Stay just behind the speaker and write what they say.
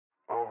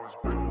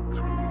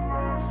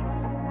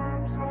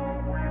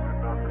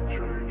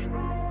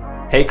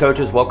Hey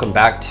coaches, welcome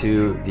back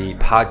to the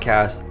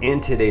podcast. In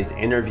today's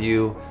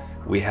interview,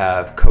 we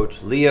have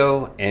Coach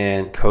Leo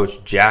and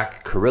Coach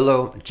Jack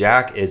Carillo.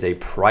 Jack is a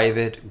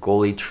private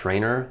goalie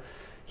trainer.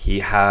 He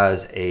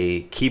has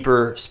a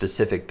keeper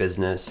specific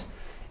business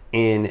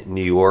in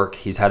New York.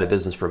 He's had a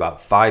business for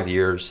about 5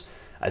 years.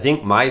 I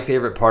think my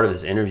favorite part of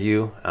this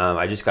interview,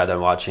 I just got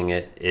done watching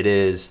it. It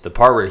is the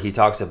part where he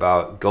talks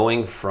about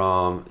going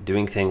from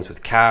doing things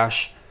with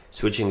cash,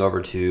 switching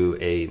over to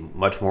a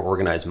much more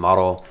organized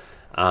model,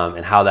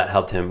 and how that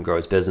helped him grow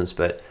his business.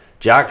 But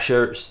Jack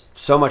shares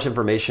so much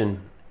information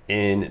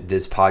in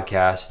this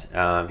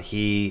podcast.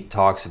 He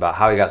talks about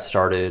how he got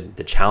started,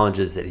 the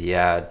challenges that he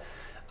had,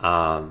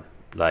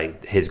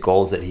 like his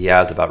goals that he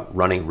has about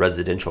running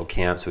residential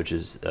camps, which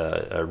is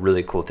a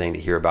really cool thing to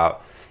hear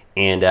about.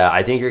 And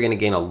I think you're going to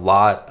gain a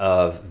lot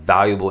of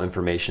valuable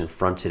information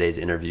from today's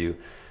interview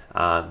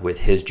with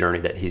his journey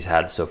that he's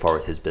had so far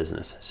with his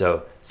business.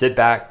 So sit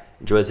back,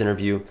 enjoy this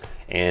interview.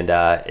 And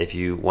if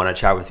you want to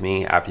chat with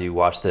me after you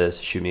watch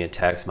this, shoot me a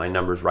text. My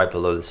number's right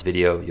below this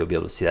video. You'll be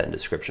able to see that in the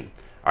description.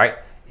 All right.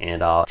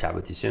 And I'll chat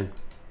with you soon.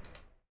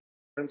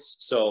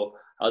 So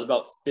I was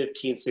about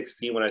 15,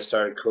 16 when I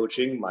started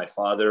coaching. My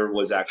father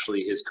was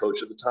actually his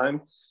coach at the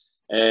time.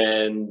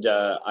 And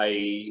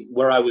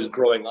where I was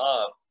growing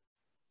up,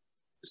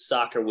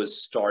 soccer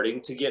was starting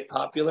to get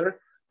popular,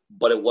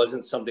 but it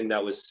wasn't something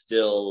that was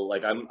still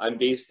like, I'm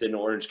based in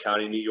Orange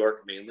County, New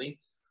York, mainly.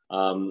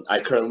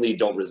 I currently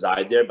don't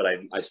reside there, but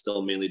I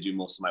still mainly do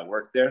most of my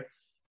work there.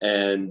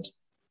 And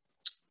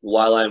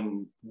while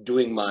I'm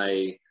doing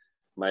my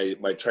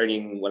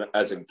training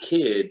as a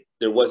kid,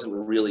 there wasn't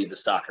really the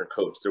soccer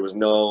coach. There was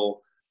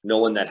no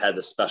one that had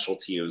the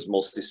specialty. It was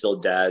mostly still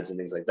dads and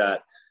things like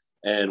that.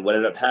 And what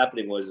ended up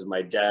happening was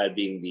my dad,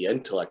 being the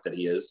intellect that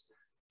he is,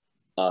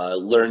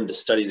 learned to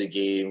study the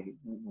game,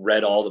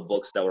 read all the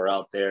books that were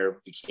out there,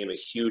 became a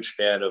huge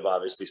fan of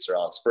obviously Sir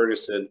Alex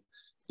Ferguson,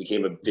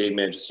 became a big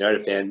Manchester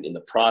United fan in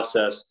the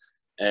process.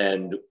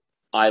 And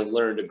I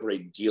learned a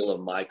great deal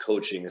of my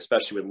coaching,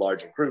 especially with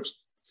larger groups,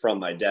 from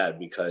my dad,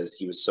 because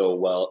he was so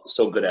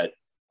good at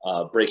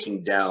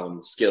breaking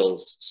down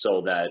skills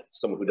so that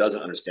someone who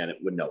doesn't understand it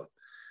would know it.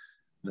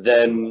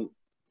 Then,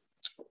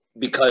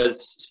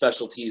 because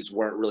specialties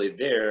weren't really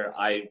there,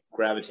 I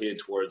gravitated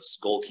towards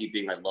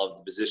goalkeeping. I loved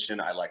the position.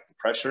 I liked the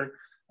pressure.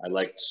 I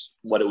liked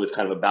what it was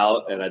kind of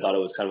about. And I thought it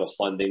was kind of a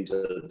fun thing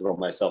to throw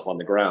myself on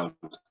the ground.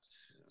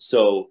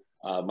 So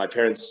my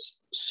parents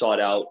sought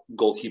out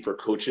goalkeeper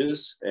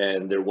coaches,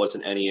 and there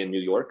wasn't any in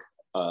New York.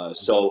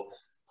 So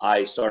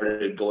I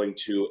started going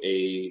to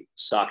a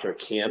soccer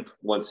camp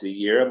once a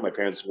year. My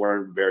parents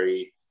weren't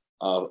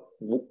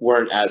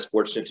as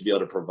fortunate to be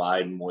able to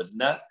provide more than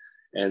that.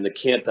 And the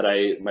camp that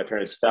my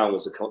parents found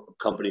was a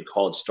company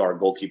called Star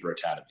Goalkeeper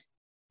Academy.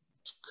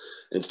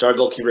 And Star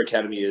Goalkeeper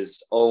Academy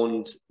is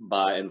owned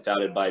by and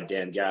founded by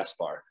Dan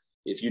Gaspar.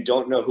 If you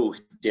don't know who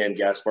Dan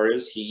Gaspar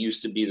is, he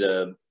used to be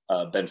the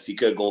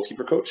Benfica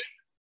goalkeeper coach.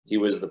 He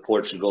was the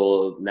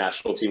Portugal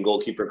national team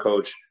goalkeeper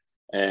coach.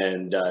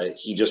 And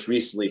he just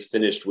recently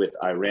finished with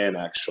Iran,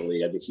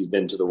 actually. I think he's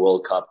been to the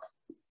World Cup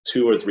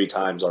 2 or 3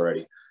 times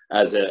already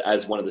as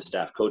one of the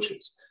staff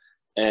coaches.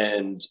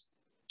 And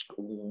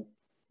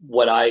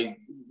what I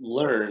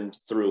learned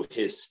through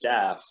his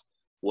staff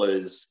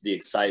was the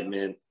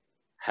excitement,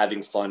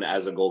 having fun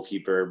as a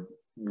goalkeeper,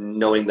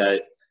 knowing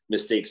that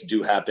mistakes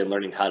do happen,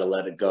 learning how to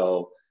let it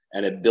go.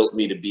 And it built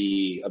me to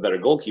be a better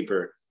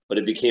goalkeeper. But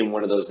it became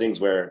one of those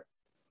things where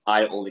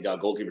I only got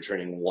goalkeeper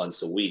training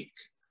once a week.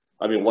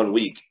 1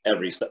 week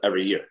every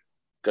year,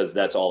 because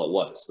that's all it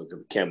was. So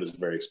the camp was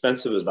very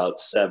expensive. It was about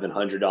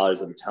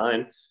 $700 at the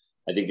time.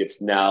 I think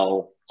it's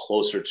now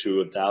closer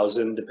to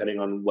 $1,000, depending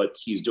on what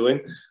he's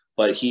doing.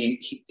 But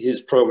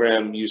his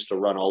program used to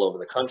run all over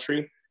the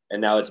country,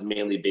 and now it's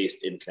mainly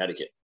based in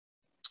Connecticut.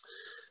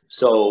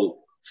 So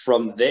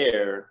from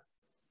there,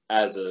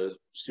 as a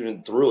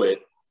student through it,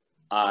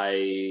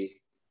 I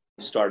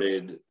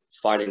started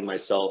finding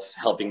myself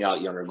helping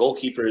out younger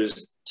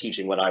goalkeepers,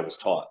 teaching what I was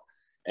taught.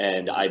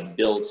 And I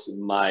built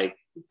my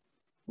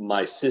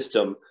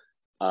system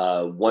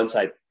once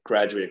I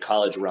graduated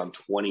college around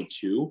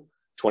 22,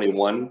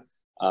 21.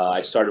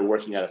 I started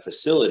working at a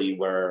facility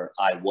where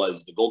I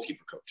was the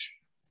goalkeeper coach.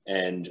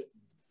 And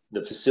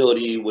the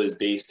facility was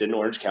based in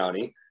Orange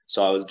County.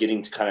 So I was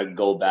getting to kind of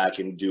go back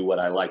and do what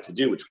I like to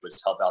do, which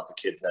was help out the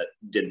kids that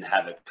didn't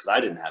have it, because I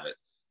didn't have it.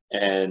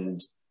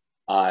 And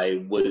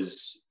I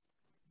was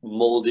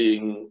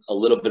molding a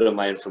little bit of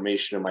my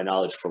information and my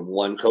knowledge from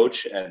one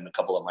coach and a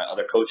couple of my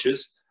other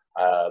coaches,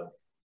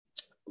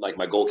 like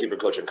my goalkeeper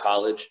coach in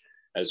college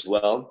as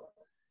well.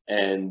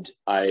 And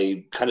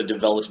I kind of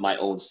developed my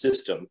own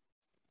system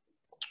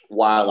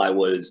while I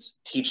was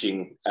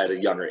teaching at a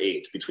younger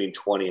age, between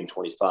 20 and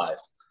 25.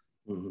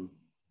 Mm-hmm.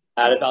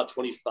 At about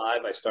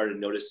 25, I started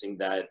noticing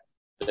that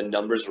the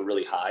numbers were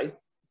really high,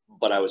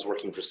 but I was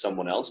working for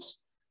someone else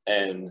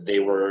and they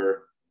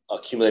were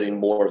accumulating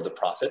more of the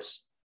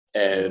profits.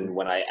 And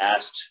when I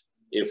asked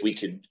if we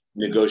could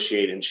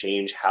negotiate and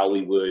change how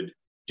we would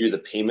do the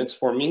payments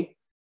for me,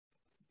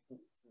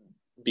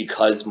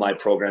 because my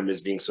program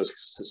is being so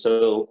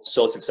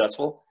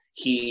successful.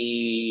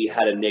 He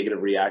had a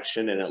negative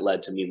reaction, and it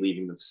led to me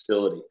leaving the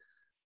facility.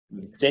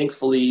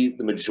 Thankfully,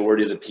 the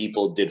majority of the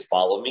people did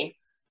follow me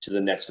to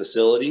the next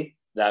facility.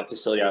 That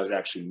facility I was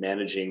actually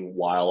managing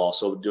while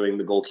also doing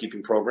the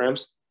goalkeeping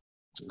programs.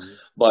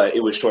 But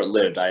it was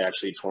short-lived. I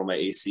actually tore my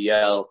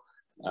ACL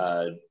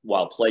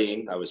while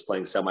playing. I was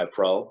playing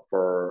semi-pro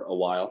for a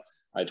while.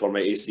 I tore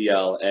my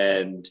ACL,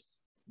 and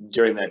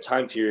during that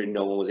time period,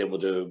 no one was able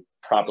to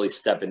properly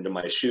step into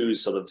my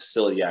shoes. So the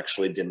facility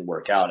actually didn't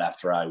work out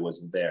after I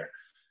wasn't there.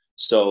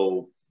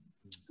 So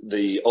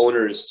the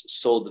owners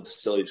sold the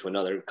facility to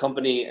another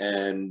company,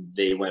 and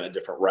they went a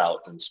different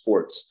route in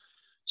sports.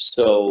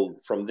 So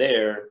from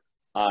there,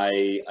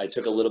 I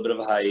took a little bit of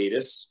a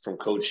hiatus from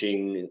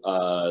coaching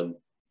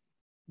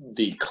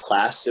the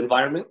class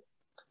environment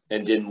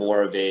and did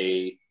more of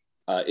a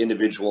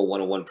individual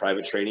one-on-one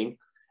private training.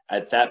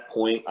 At that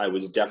point, I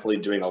was definitely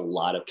doing a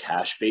lot of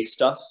cash-based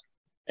stuff.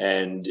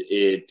 And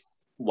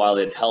while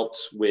it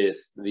helped with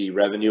the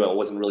revenue, I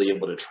wasn't really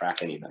able to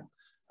track anything.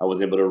 I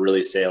wasn't able to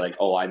really say like,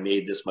 oh, I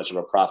made this much of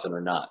a profit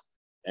or not.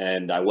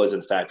 And I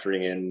wasn't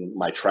factoring in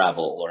my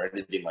travel or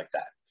anything like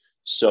that.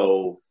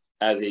 So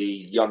as a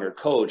younger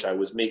coach, I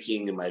was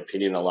making, in my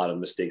opinion, a lot of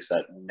mistakes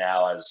that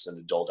now as an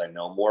adult, I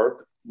know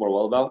more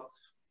well about.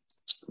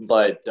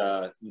 But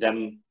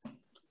then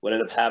what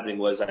ended up happening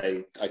was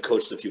I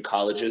coached a few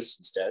colleges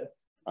instead.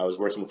 I was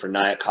working for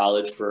Nyack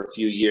College for a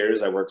few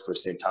years. I worked for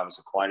St. Thomas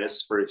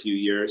Aquinas for a few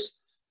years.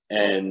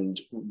 And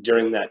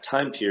during that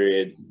time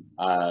period,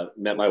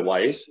 met my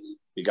wife.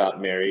 We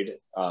got married.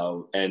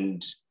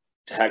 And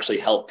to actually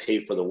help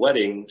pay for the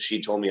wedding,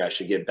 she told me I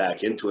should get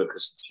back into it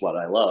because it's what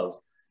I love.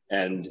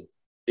 And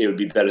it would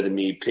be better than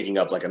me picking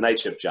up like a night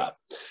shift job.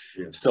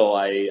 Yeah. So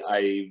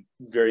I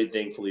very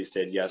thankfully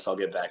said, yes, I'll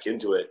get back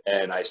into it.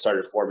 And I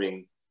started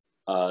forming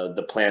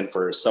the plan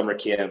for summer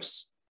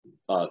camps,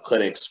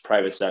 clinics,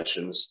 private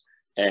sessions,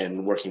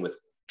 and working with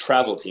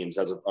travel teams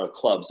or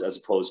clubs, as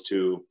opposed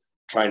to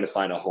trying to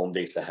find a home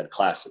base that had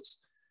classes.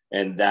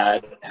 And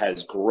that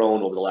has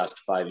grown over the last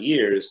 5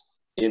 years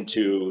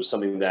into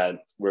something that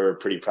we're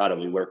pretty proud of.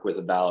 We work with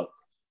about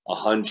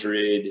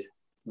 100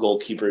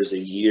 goalkeepers a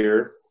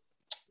year,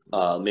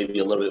 maybe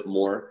a little bit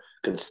more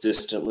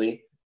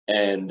consistently.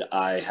 And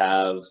I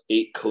have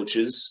 8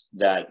 coaches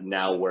that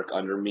now work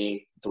under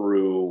me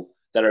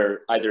that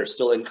are either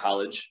still in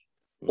college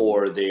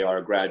or they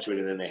are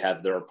graduating and they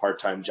have their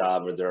part-time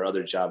job or their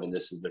other job, and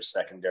this is their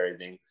secondary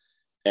thing.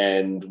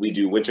 And we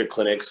do winter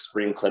clinics,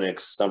 spring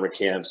clinics, summer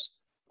camps.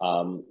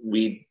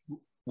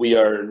 We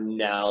are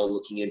now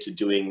looking into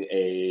doing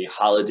a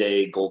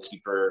holiday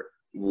goalkeeper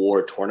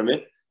war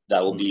tournament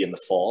that will be in the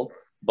fall.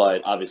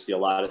 But obviously a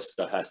lot of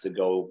stuff has to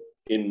go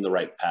in the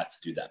right path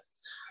to do that.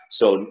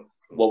 So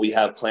what we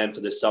have planned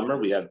for this summer,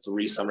 we have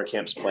 3 summer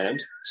camps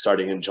planned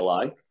starting in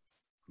July.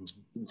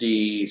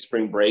 The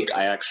spring break,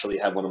 I actually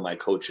have one of my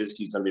coaches.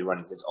 He's going to be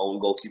running his own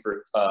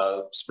goalkeeper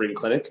spring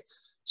clinic.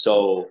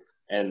 So,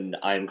 and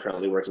I'm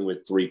currently working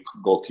with 3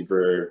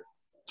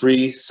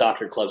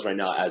 soccer clubs right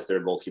now as their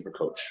goalkeeper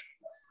coach.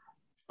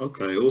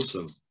 Okay,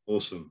 awesome.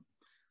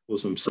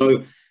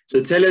 So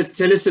tell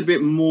us a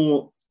bit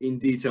more in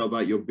detail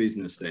about your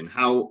business then.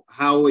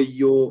 How's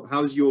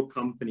your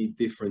company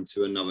different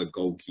to another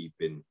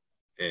goalkeeping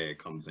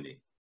company?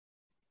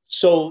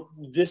 So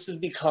this has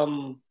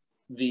become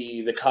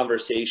the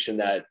conversation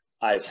that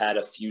I've had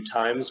a few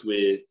times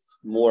with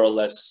more or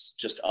less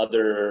just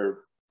other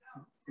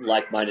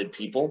like-minded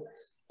people.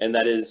 And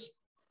that is,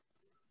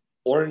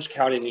 Orange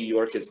County, New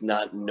York is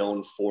not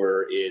known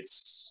for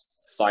its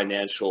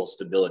financial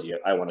stability,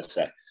 I want to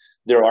say.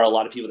 There are a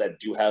lot of people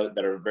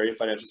that are very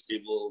financially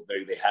stable.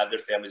 They have their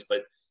families, but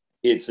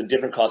it's a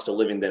different cost of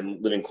living than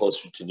living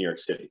closer to New York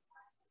City.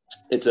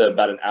 It's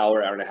about an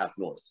hour and a half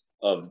north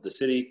of the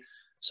city.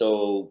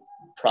 So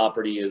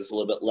property is a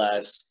little bit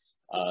less,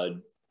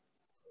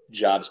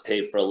 jobs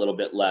pay for a little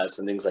bit less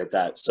and things like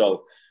that.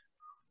 So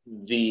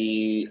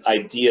the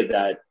idea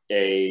that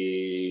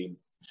a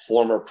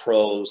former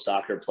pro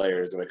soccer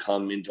player is going to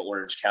come into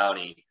Orange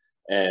County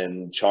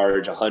and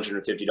charge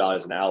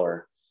 $150 an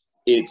hour,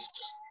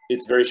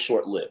 it's very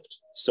short-lived.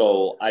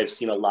 So I've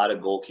seen a lot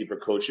of goalkeeper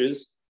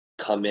coaches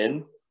come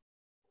in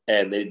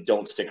and they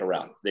don't stick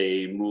around.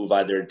 They move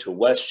either to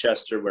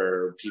Westchester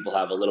where people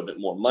have a little bit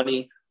more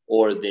money,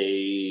 or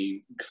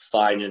they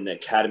find an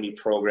academy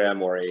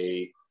program or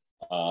a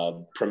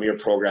premier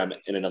program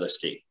in another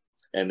state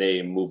and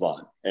they move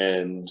on.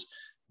 And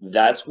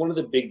that's one of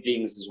the big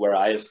things, is where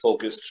I have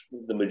focused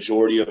the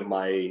majority of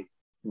my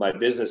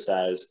business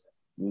as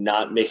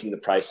not making the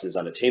prices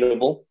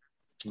unattainable,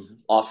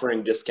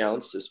 offering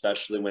discounts,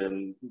 especially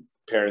when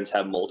parents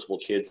have multiple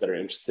kids that are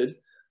interested,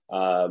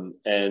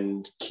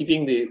 and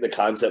keeping the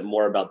concept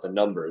more about the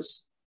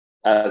numbers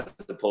as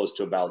opposed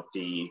to about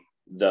the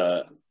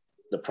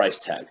price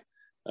tag.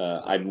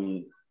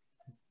 I'm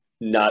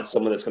not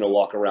someone that's going to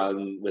walk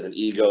around with an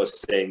ego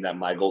saying that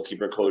my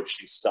goalkeeper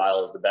coaching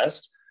style is the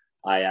best.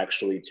 I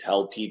actually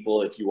tell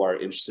people, if you are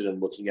interested in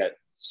looking at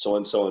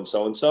so-and-so and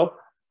so-and-so,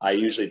 I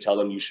usually tell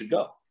them you should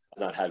go. He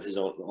does not have his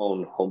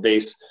own home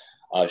base.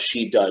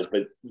 She does,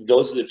 but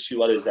those are the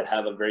two others that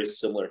have a very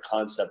similar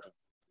concept.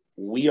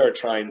 We are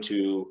trying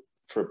to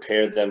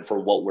prepare them for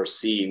what we're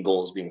seeing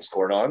goals being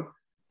scored on.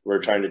 We're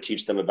trying to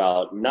teach them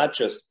about not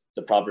just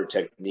the proper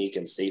technique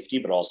and safety,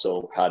 but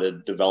also how to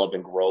develop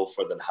and grow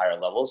for the higher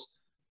levels.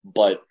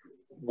 But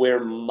where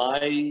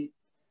my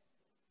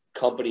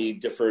company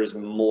differs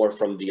more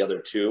from the other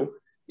two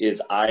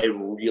is I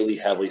really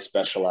heavily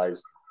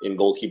specialize in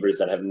goalkeepers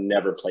that have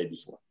never played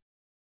before,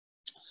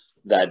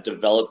 that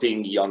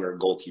developing younger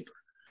goalkeeper.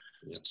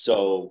 Yeah.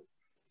 So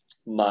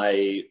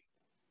my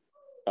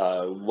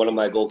one of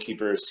my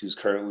goalkeepers who's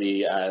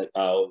currently at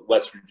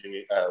West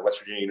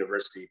Virginia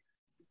University,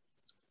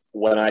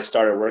 when I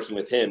started working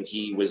with him,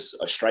 he was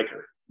a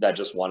striker that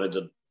just wanted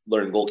to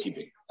learn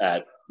goalkeeping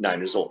at 9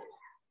 years old.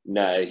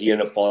 Now he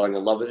ended up falling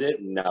in love with it,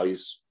 and now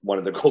he's one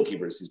of the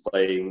goalkeepers. He's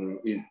playing.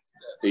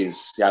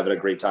 He's having a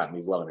great time.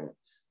 He's loving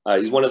it.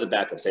 He's one of the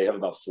backups. They have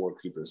about 4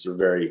 keepers. They're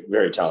very,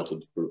 very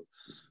talented group.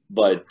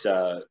 But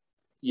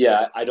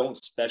yeah, I don't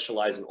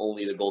specialize in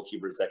only the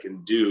goalkeepers that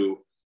can do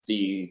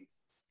the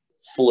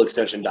full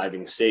extension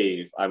diving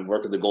save. I'm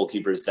working with the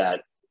goalkeepers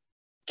that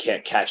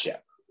can't catch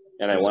yet.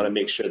 And I want to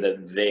make sure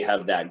that they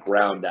have that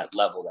ground, that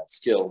level, that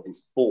skill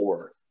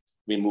before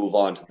we move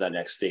on to that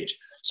next stage.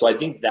 So I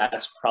think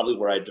that's probably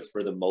where I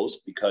defer the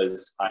most,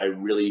 because I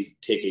really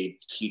take a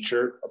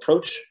teacher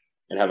approach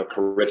and have a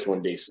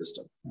curriculum-based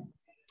system.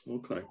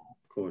 Okay,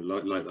 cool.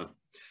 Like that.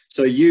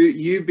 So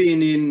you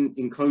been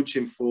in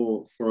coaching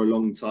for a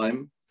long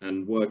time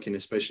and working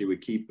especially with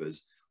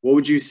keepers, what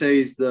would you say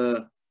is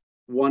the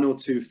 1 or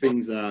 2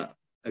 things that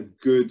a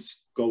good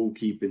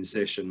goalkeeping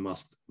session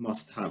must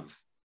have?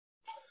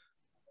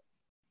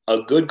 A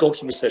good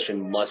goalkeeping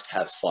session must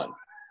have fun,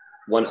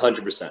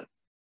 100%.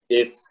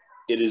 If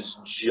it is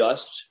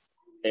just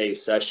a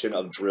session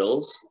of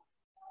drills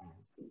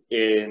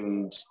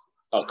and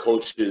a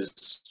coach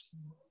is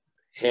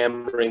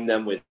hammering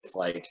them with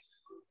like,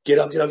 get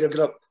up,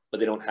 but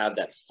they don't have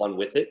that fun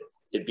with it,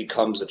 it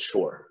becomes a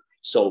chore.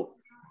 So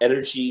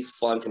energy,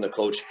 fun from the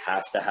coach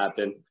has to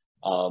happen.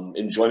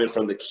 Enjoyment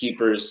from the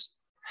keepers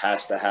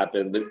has to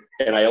happen.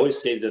 And I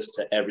always say this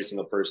to every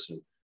single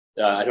person.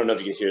 I don't know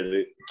if you can hear,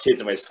 the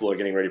kids at my school are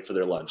getting ready for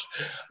their lunch.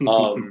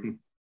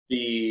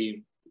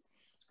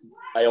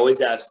 I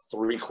always ask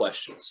 3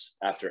 questions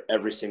after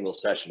every single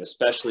session,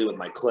 especially with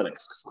my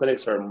clinics, because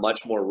clinics are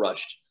much more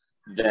rushed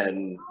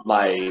than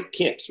my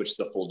camps, which is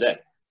a full day.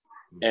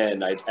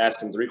 And I asked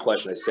them 3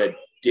 questions. I said,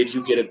 did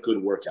you get a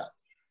good workout?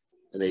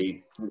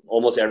 And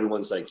almost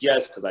everyone's like,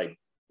 yes, because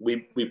we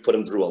put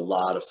them through a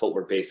lot of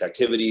footwork-based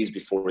activities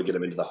before we get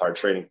them into the hard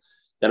training.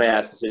 Then I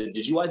asked, I said,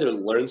 did you either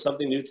learn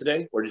something new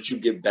today, or did you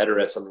get better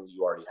at something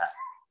you already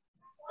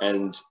had?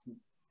 And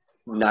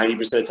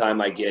 90% of the time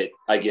I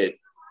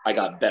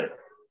got better.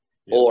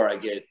 Yeah. Or I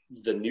get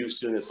the new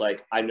student that's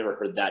like, I've never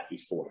heard that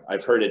before.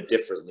 I've heard it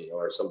differently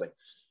or something.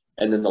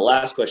 And then the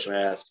last question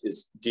I ask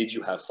is, did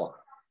you have fun?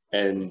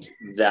 And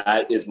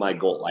that is my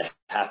goal. I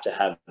have to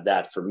have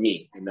that for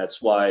me. And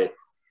that's why,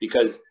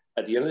 because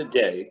at the end of the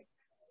day,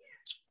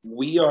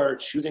 we are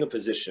choosing a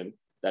position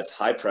that's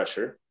high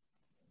pressure,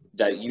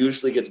 that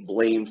usually gets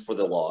blamed for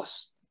the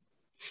loss.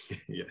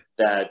 Yeah.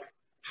 That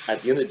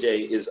at the end of the day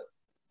is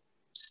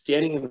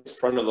standing in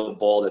front of a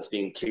ball that's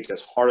being kicked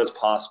as hard as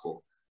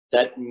possible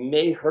that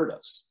may hurt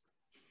us.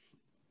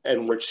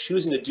 And we're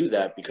choosing to do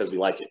that because we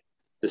like it.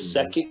 The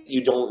second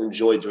you don't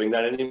enjoy doing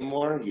that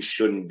anymore, you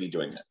shouldn't be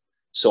doing that.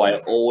 So I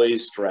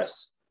always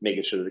stress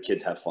making sure that the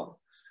kids have fun.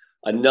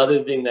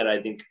 Another thing that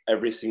I think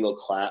every single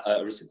class,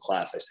 I say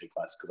class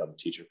because I'm a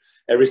teacher,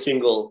 every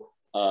single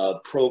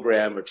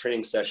program or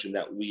training session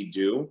that we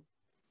do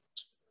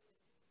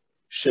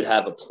should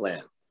have a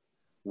plan.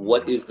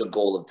 What is the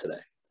goal of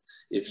today?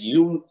 If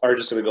you are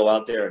just going to go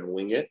out there and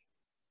wing it,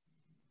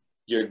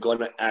 you're going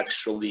to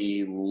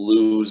actually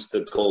lose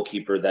the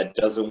goalkeeper that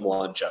doesn't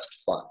want just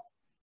fun.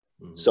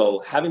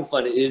 So having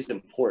fun is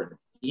important,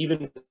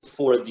 even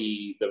for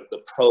the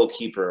pro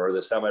keeper or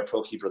the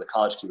semi-pro keeper, or the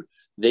college keeper.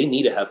 They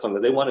need to have fun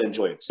because they want to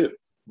enjoy it too.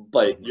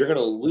 But you're going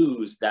to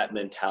lose that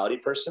mentality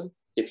person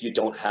if you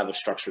don't have a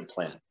structured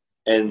plan.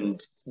 And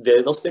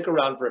they'll stick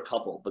around for a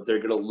couple, but they're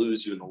going to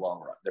lose you in the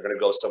long run. They're going to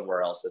go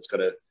somewhere else that's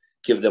going to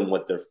give them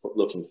what they're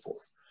looking for.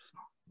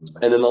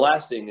 And then the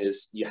last thing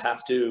is you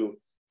have to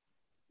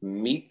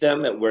meet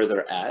them at where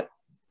they're at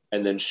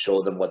and then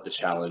show them what the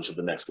challenge of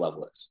the next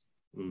level is.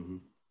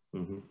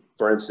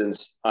 For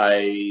instance,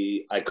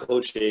 I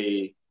coach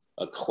a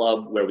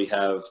club where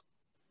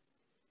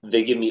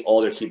they give me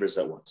all their keepers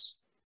at once.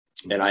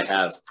 And I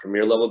have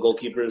premier level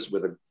goalkeepers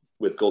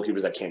with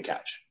goalkeepers that can't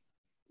catch.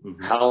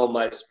 How am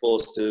I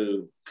supposed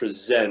to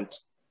present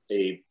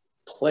a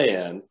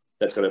plan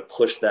that's going to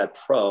push that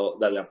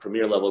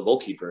premier level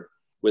goalkeeper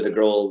with a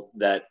girl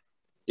that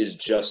is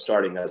just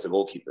starting as a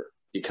goalkeeper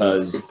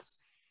because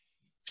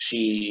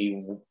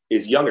she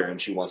is younger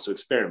and she wants to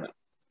experiment?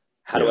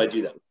 How do I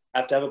do that? I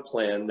have to have a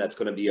plan that's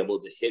going to be able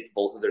to hit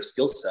both of their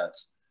skill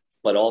sets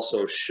but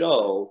also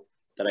show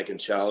that I can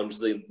challenge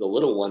the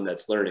little one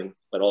that's learning,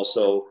 but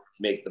also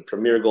make the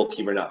premier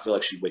goalkeeper not feel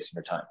like she's wasting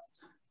her time.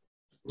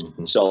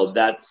 Mm-hmm. So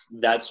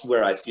that's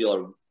where I feel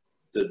are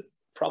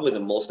probably the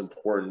most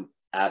important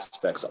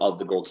aspects of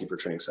the goalkeeper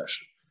training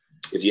session.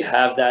 If you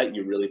have that,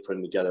 you're really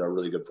putting together a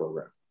really good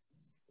program.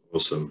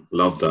 Awesome.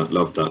 Love that.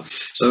 Love that.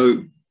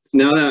 So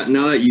now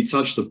that you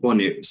touched upon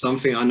it,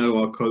 something I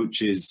know our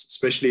coaches,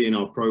 especially in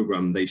our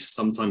program, they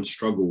sometimes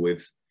struggle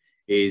with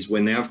is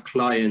when they have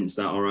clients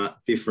that are at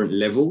different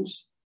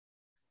levels.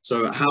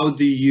 So how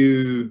do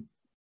you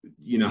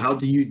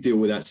deal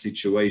with that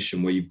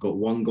situation where you've got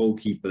one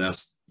goalkeeper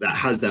that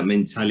has that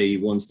mentality,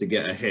 wants to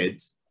get ahead,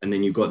 and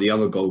then you've got the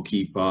other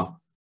goalkeeper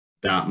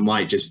that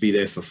might just be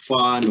there for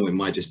fun, or it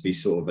might just be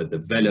sort of a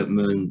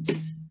development?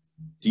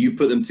 Do you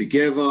put them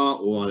together,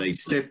 or are they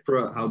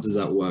separate? How does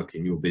that work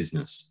in your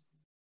business?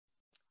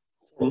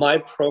 For my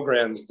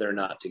programs, they're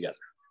not together.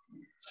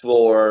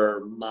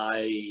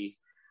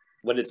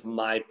 When it's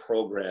my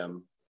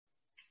program,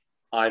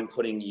 I'm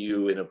putting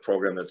you in a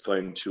program that's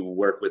going to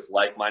work with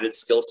like-minded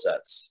skill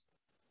sets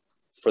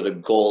for the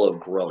goal of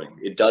growing.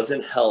 It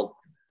doesn't help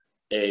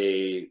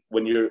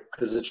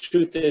because the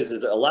truth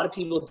is a lot of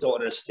people don't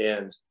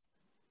understand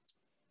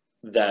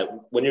that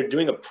when you're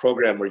doing a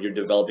program where you're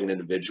developing an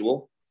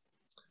individual,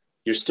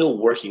 you're still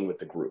working with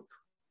the group.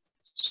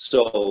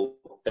 So,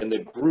 and the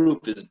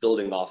group is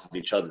building off of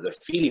each other. They're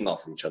feeding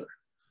off of each other.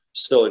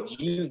 So if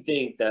you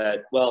think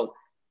that, well,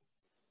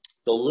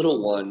 the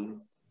little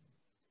one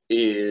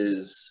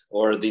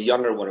or the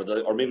younger one,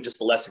 or maybe just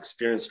the less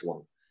experienced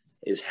one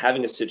is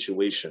having a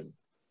situation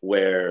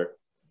where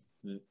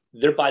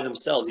they're by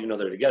themselves, even though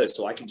they're together,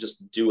 so I can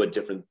just do a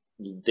different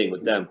thing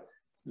with them.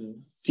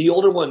 The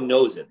older one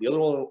knows it. The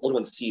older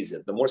one sees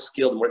it. The more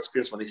skilled, the more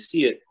experienced one, they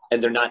see it,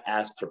 and they're not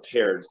as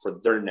prepared for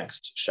their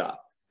next shot.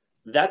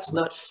 That's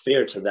not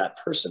fair to that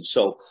person.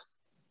 So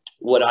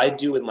what I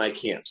do with my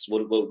camps,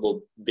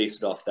 we'll base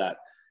it off that,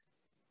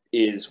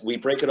 is we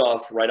break it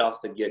off right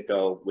off the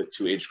get-go with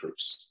 2 age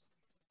groups.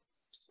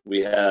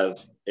 We have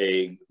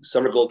a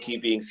summer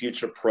goalkeeping,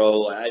 future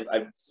pro.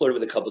 I've flirted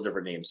with a couple of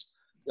different names,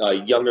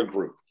 younger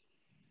group.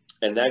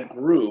 And that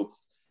group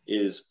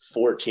is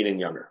 14 and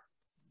younger.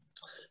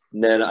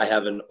 And then I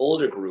have an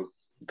older group,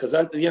 because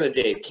at the end of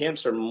the day,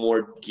 camps are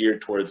more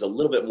geared towards a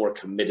little bit more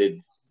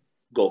committed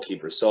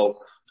goalkeepers. So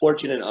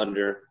 14 and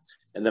under,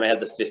 and then I have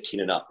the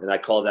 15 and up, and I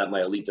call that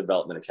my Elite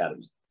Development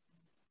Academy.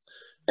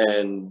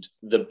 And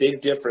the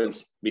big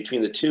difference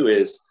between the two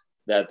is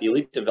that the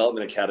Elite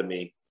Development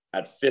Academy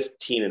at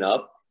 15 and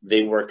up,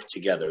 they work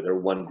together. They're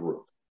one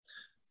group.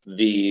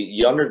 The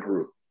younger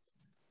group,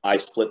 I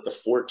split the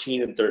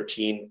 14 and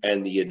 13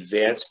 and the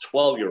advanced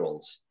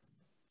 12-year-olds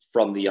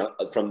from the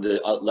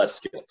less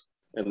skilled.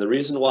 And the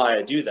reason why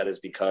I do that is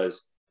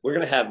because we're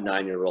going to have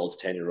 9-year-olds,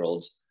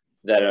 10-year-olds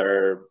that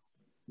are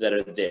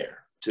there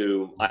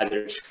to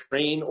either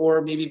train,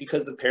 or maybe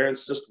because the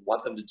parents just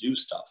want them to do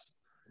stuff.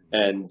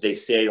 And they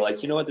say,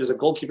 like, you know what, there's a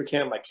goalkeeper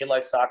camp. My kid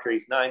likes soccer.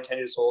 He's 9, 10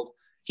 years old.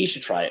 He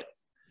should try it.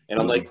 And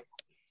I'm like,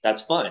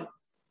 that's fine.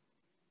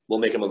 We'll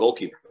make him a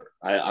goalkeeper.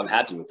 I'm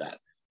happy with that.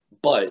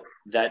 But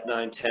that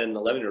 9, 10,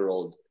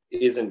 11-year-old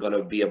isn't going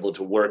to be able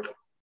to work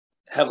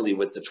heavily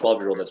with the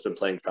 12-year-old that's been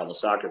playing travel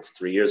soccer for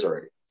 3 years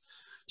already.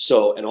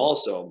 So, and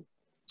also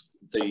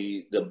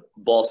the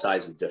ball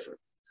size is different.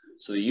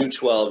 So the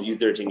U12,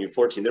 U13,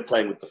 U14, they're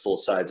playing with the full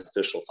size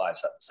official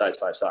size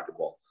 5 soccer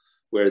ball,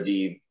 where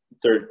the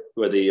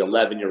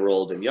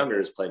 11-year-old and younger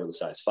is playing with a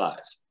size 5.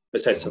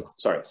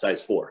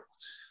 Size 4.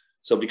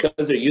 So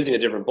because they're using a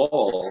different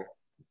ball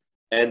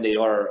and they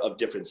are of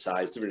different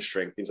size, different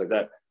strength, things like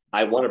that,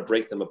 I want to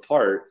break them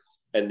apart.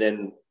 And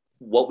then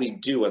what we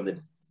do on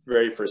the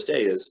very first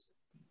day is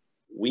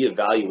we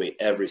evaluate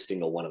every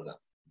single one of them.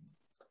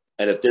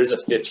 And if there's a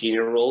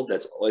 15-year-old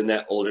that's in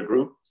that older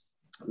group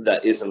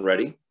that isn't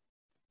ready,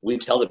 we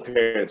tell the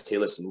parents, hey,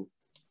 listen,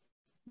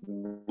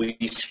 we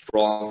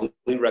strongly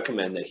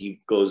recommend that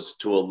he goes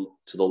to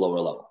the lower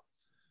level.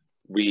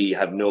 We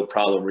have no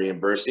problem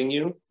reimbursing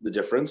you the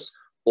difference.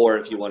 Or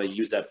if you want to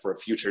use that for a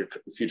future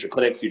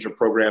clinic, future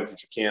program,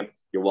 future camp,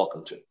 you're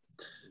welcome to.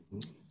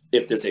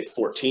 If there's a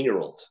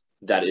 14-year-old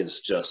that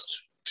is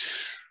just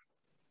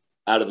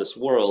out of this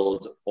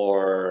world,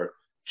 or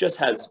just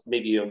has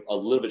maybe a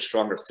little bit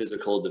stronger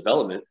physical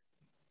development,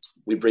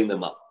 we bring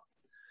them up.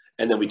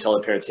 And then we tell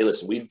the parents, hey,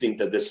 listen, we think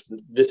that this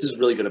is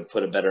really going to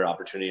put a better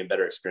opportunity and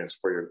better experience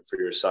for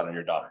your son and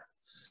your daughter.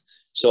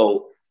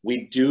 So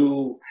we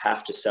do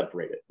have to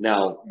separate it.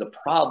 Now, the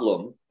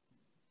problem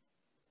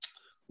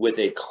with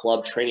a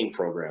club training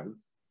program,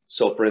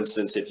 so for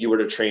instance, if you were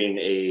to train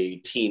a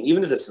team,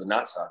 even if this is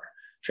not soccer,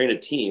 train a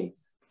team,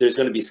 there's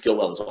going to be skill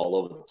levels all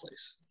over the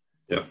place.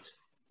 Yeah.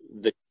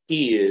 The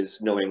key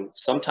is knowing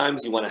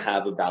sometimes you want to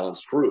have a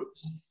balanced group,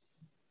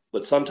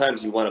 but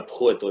sometimes you want to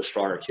put those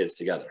stronger kids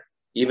together,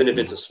 even if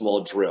it's a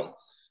small drill.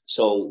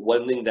 So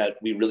one thing that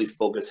we really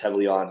focus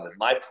heavily on with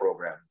my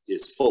program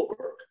is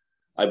footwork.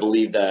 I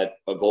believe that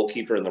a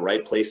goalkeeper in the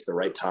right place at the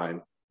right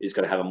time is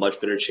going to have a much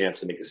better chance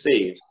to make a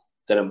save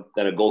than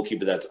a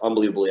goalkeeper that's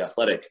unbelievably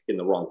athletic in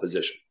the wrong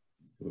position.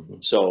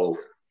 So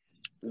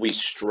we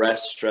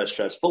stress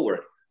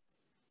footwork.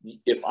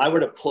 If I were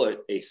to put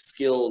a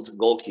skilled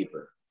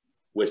goalkeeper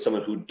with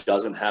someone who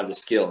doesn't have the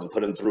skill and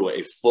put them through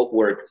a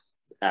footwork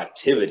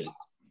activity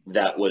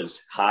that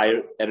was high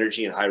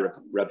energy and high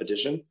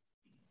repetition,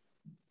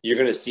 you're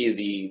going to see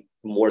the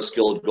more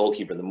skilled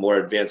goalkeeper, the more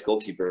advanced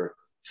goalkeeper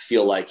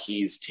feel like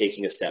he's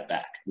taking a step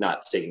back,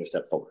 not taking a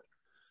step forward.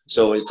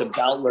 So it's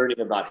about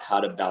learning about how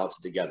to balance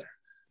it together.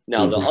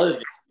 Now, the other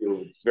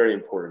thing that's very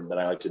important that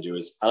I like to do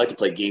is I like to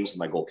play games with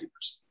my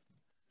goalkeepers.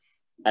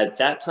 At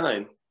that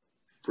time,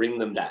 bring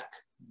them back.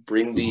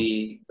 Bring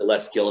the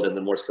less skilled and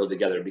the more skilled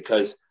together,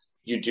 because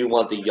you do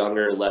want the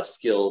younger, less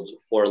skilled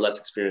or less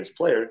experienced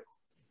player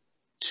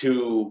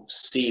to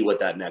see what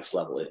that next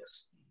level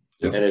is.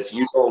 Yep. And if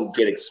you don't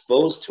get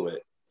exposed to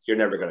it, you're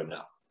never going to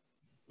know.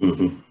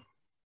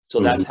 So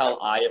that's how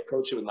I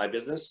approach it with my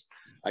business.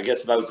 I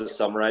guess if I was to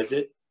summarize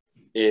it,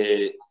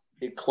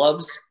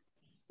 clubs,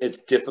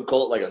 it's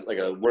difficult. Like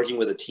working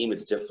with a team,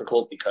 it's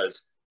difficult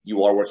because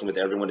you are working with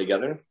everyone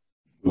together.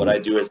 What I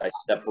do is I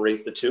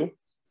separate the two.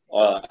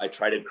 I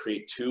try to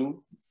create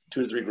two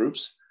to three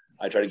groups.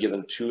 I try to give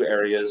them two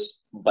areas,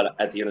 but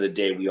at the end of the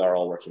day, we are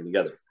all working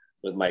together.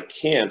 With my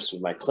camps,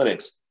 with my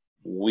clinics,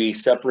 we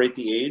separate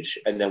the age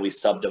and then we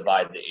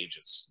subdivide the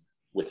ages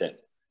within.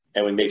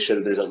 And we make sure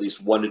that there's at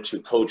least 1 to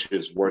 2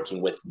 coaches working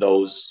with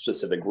those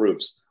specific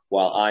groups,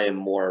 while I am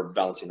more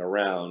bouncing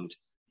around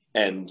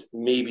and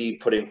maybe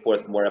putting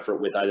forth more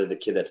effort with either the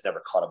kid that's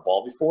never caught a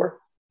ball before,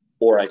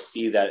 or I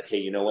see that, hey,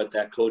 you know what,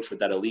 that coach with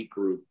that elite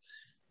group,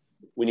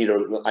 I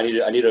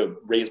need to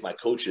raise my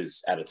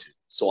coach's attitude.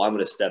 So I'm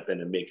going to step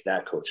in and make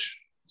that coach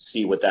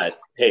see what that,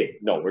 hey,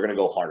 no, we're going to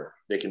go harder.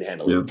 They can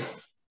handle it.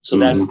 So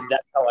that's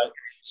how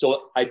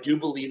I do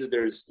believe that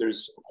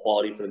there's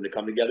quality for them to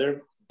come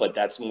together, but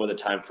that's more the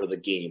time for the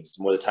games,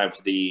 more the time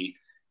for the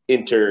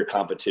inter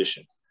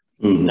competition,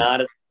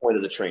 not at the point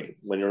of the training.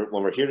 When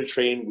we're here to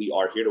train, we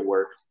are here to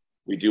work.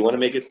 We do want to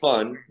make it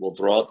fun. We'll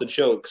throw out the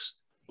jokes,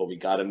 but we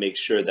got to make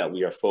sure that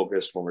we are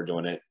focused when we're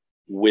doing it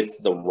with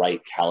the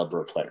right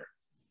caliber player.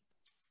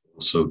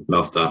 So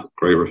love that.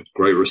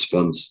 Great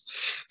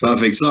response.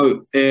 Perfect.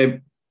 So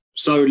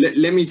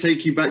let me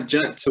take you back,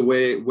 Jack,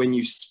 to when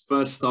you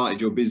first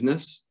started your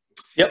business.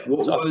 Yep.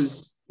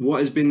 What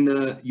has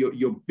been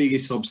your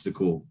biggest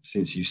obstacle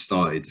since you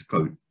started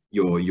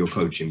your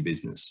coaching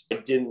business?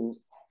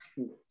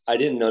 I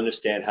didn't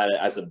understand how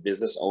to, as a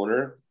business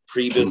owner,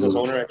 pre-business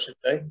owner, I should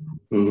say,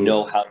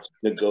 know how to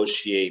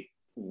negotiate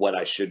what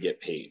I should get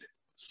paid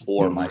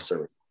for my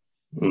service.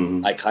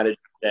 I kind of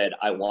said,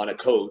 I want to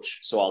coach,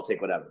 so I'll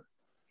take whatever.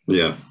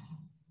 Yeah.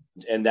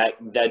 And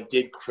that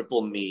did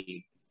cripple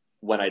me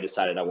when I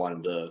decided I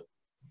wanted to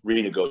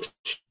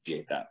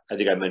renegotiate that. I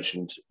think I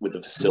mentioned with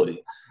the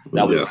facility.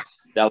 Because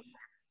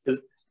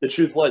the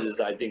truth was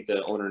I think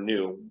the owner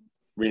knew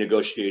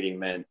renegotiating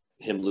meant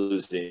him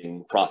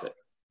losing profit.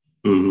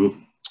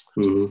 And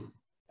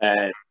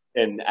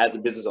as a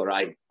business owner,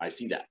 I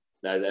see that.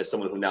 As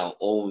someone who now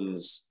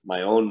owns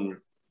my own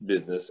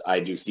business,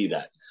 I do see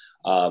that.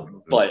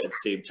 But at the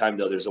same time,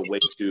 though, there's a way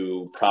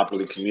to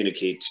properly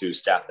communicate to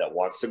staff that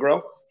wants to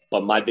grow.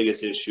 But my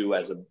biggest issue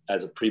as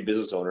a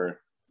pre-business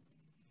owner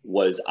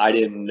was I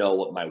didn't know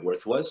what my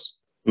worth was.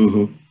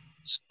 So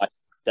I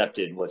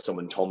accepted what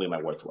someone told me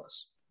my worth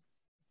was.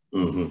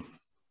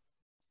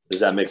 Does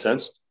that make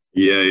sense?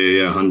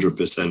 Yeah.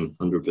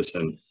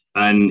 100%.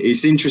 And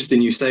it's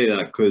interesting you say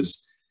that,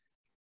 because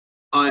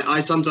I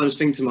sometimes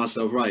think to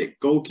myself, right,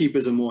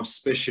 goalkeeper's a more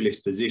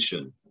specialist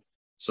position.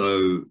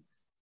 So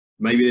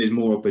maybe there's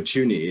more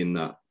opportunity in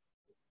that.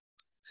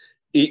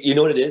 You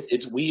know what it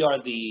is? We are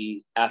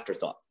the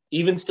afterthought,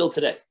 even still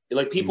today.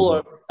 Like people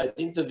are, I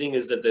think the thing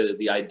is that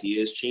the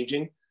idea is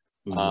changing,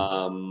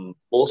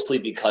 mostly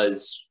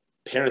because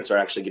parents are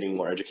actually getting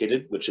more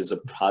educated, which is a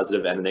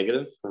positive and a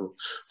negative.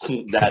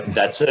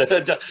 That's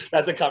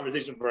a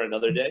conversation for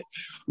another day.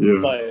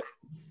 But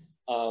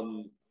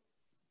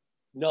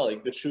no,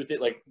 like the truth is,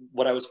 like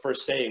what I was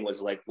first saying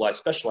was like, well, I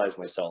specialize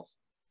myself,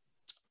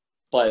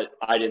 but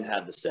I didn't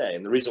have the say.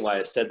 And the reason why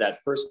I said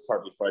that first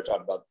part before I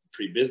talked about the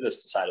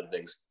pre-business side of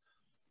things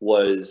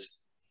was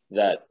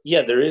that,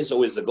 yeah, there is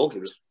always the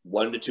goalkeepers,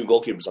 1 to 2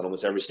 goalkeepers on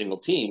almost every single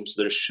team.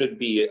 So there should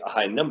be a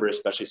high number,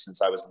 especially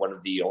since I was one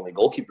of the only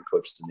goalkeeper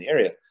coaches in the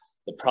area.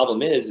 The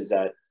problem is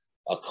that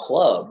a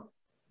club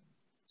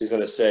is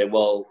going to say,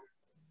 well,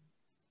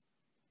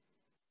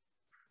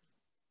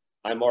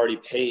 I'm already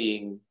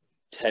paying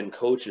 10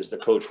 coaches to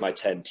coach my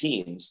 10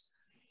 teams.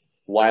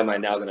 Why am I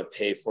now going to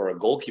pay for a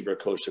goalkeeper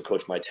coach to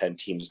coach my 10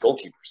 teams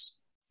goalkeepers?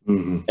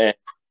 And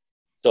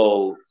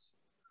so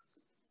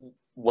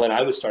when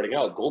I was starting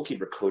out,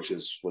 goalkeeper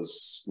coaches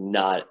was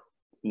not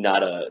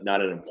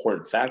an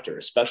important factor,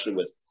 especially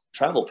with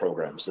travel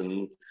programs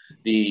and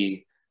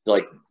the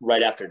like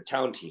right after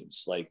town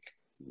teams, like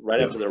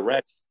right after the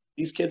rec.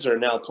 These kids are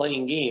now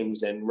playing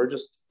games, and we're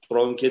just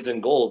throwing kids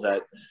in goal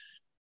that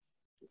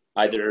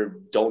either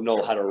don't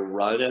know how to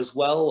run as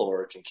well,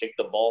 or can kick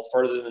the ball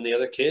further than the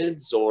other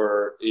kids,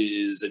 or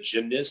is a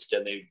gymnast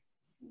and they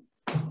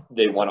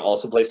they want to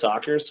also play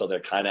soccer, so they're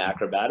kind of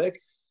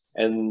acrobatic.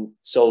 And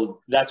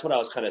so that's what I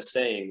was kind of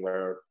saying,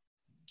 where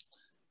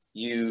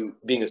you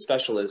being a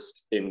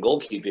specialist in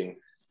goalkeeping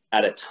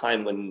at a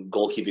time when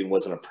goalkeeping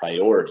wasn't a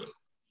priority,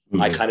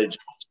 I kind of just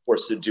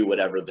forced to do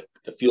whatever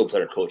the field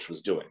player coach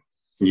was doing.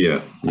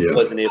 Yeah. I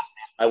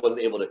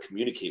wasn't able to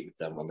communicate with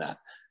them on that.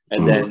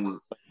 And then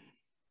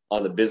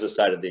on the business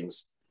side of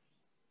things,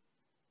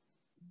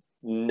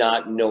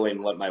 not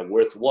knowing what my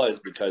worth was,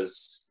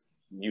 because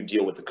you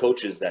deal with the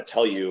coaches that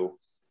tell you,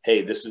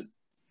 hey, this is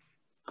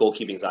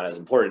goalkeeping's not as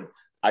important.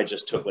 I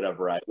just took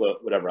whatever I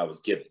was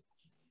given.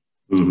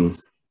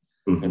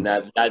 And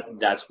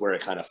that's where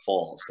it kind of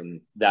falls.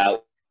 And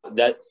that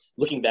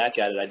looking back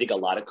at it, I think a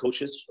lot of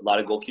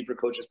goalkeeper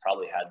coaches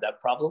probably had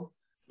that problem.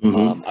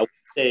 I would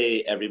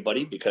say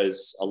everybody,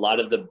 because a lot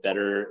of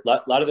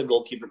the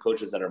goalkeeper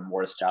coaches that are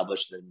more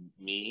established than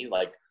me,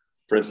 like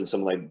for instance,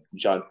 someone like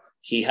John,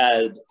 he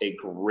had a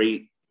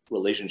great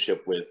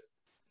relationship with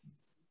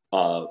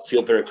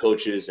field player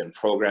coaches and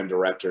program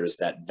directors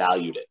that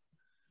valued it.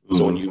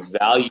 So when you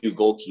value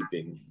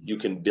goalkeeping, you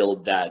can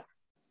build that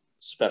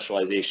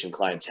specialization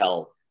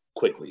clientele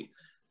quickly.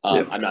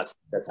 I'm not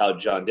saying that's how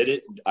John did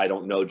it. I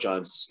don't know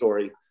John's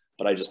story,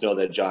 but I just know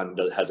that John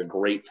has a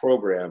great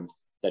program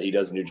that he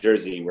does in New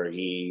Jersey,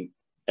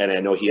 and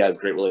I know he has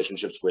great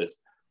relationships with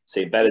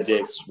St.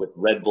 Benedict's, with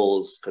Red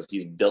Bulls, because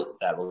he's built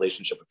that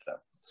relationship with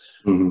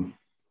them.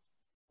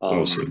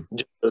 Awesome.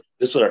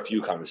 This was our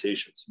few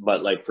conversations,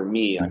 but like for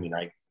me, I mean,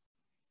 I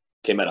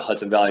came out of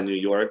Hudson Valley, New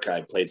York.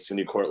 I played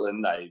SUNY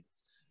Cortland.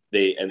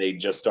 They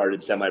just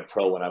started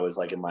semi-pro when I was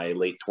like in my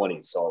late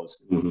 20s, so it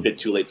was a bit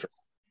too late for me.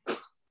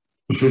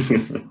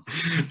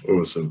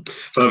 Awesome.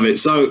 Perfect.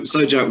 So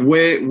Jack,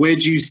 where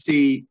do you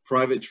see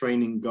private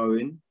training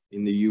going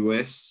in the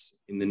US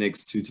in the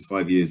next 2 to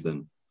 5 years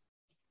then?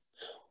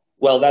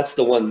 Well, that's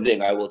the one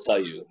thing I will tell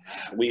you.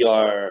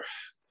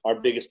 Our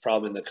biggest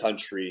problem in the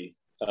country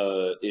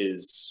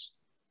is,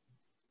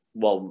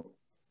 well,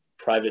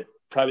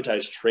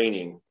 privatized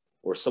training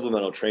or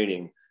supplemental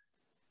training.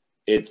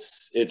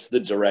 It's the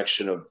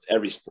direction of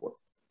every sport.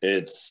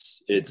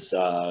 It's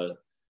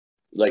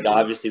like,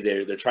 obviously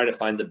they're trying to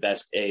find the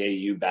best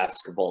AAU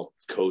basketball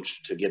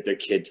coach to get their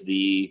kid to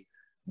the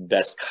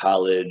best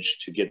college,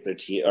 to get their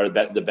team, or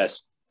the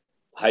best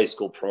high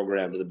school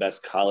program to the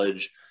best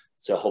college,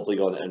 to hopefully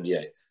go in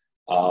the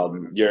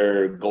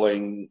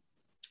NBA.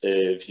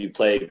 If you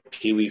play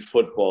Pee Wee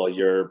football,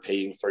 you're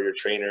paying for your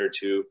trainer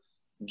to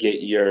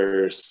get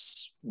your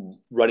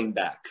running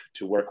back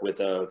to work with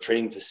a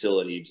training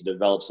facility to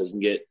develop so you can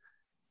get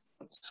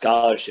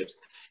scholarships.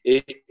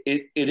 It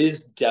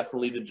is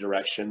definitely the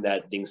direction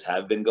that things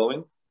have been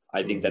going.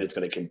 I think that it's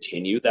going to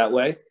continue that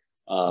way.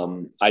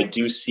 I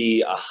do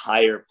see a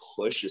higher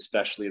push,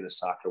 especially in the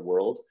soccer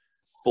world,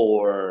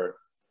 for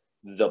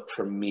the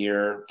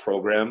premier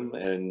program,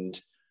 and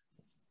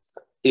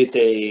it's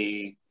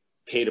a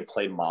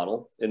pay-to-play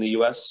model in the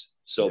US.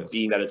 So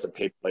being that it's a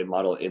pay-to-play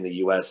model in the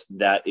US,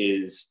 that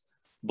is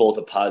both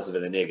a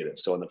positive and a negative.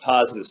 So on the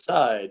positive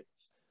side,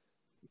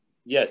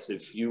 yes,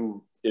 if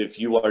you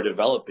are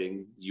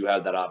developing, you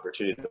have that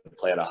opportunity to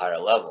play at a higher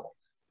level.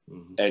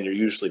 And you're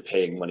usually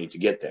paying money to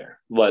get there.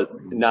 But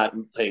not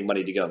paying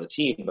money to get on the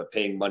team, but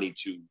paying money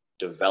to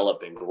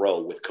develop and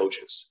grow with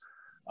coaches.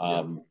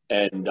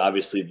 And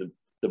obviously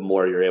the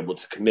more you're able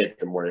to commit,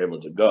 the more you're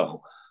able to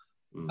go.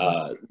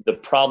 The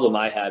problem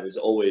I have is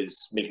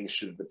always making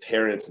sure that the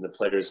parents and the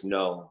players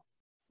know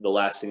the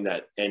last thing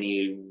that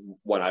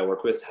anyone I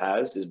work with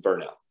has is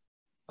burnout.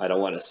 I don't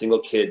want a single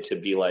kid to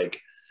be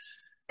like,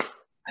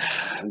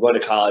 I'm going to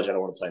college, I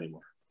don't want to play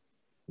anymore.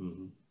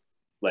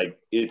 Like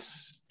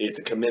it's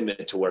a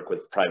commitment to work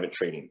with private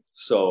training.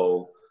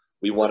 So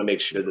we want to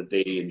make sure that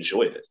they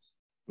enjoy it.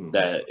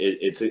 That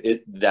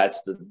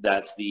that's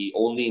the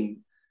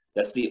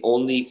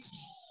only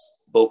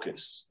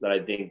focus that I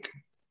think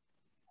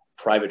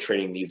private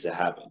training needs to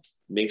happen.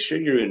 Make sure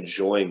you're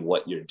enjoying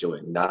what you're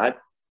doing, not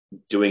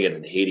doing it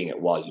and hating it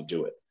while you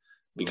do it.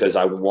 Because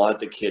I want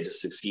the kid to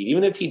succeed,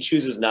 even if he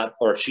chooses not,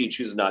 or she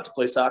chooses not to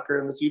play soccer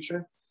in the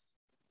future.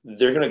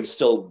 They're going to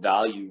still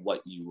value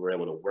what you were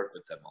able to work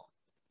with them on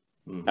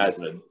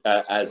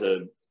as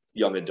a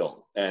young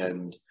adult,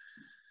 and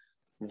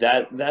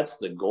that's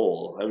the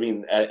goal. I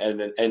mean, and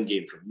an end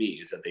game for me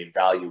is that they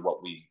value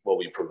what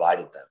we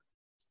provided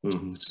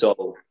them.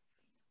 So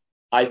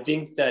I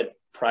think that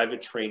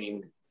private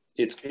training,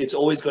 it's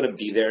always going to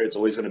be there. It's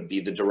always going to be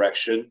the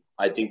direction.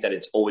 I think that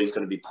it's always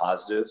going to be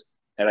positive,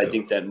 and I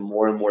think that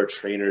more and more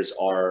trainers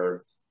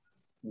are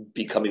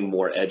becoming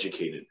more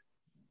educated.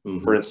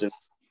 For instance,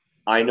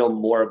 I know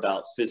more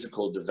about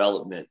physical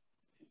development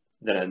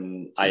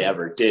than I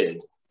ever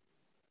did.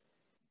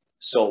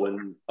 So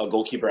when a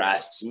goalkeeper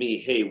asks me,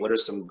 hey, what are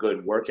some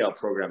good workout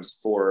programs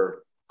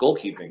for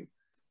goalkeeping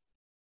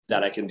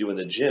that I can do in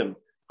the gym?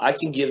 I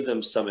can give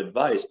them some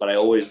advice, but I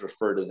always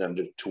refer to them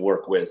to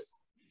work with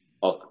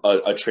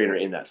a trainer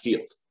in that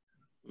field.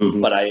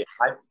 But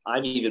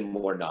I'm even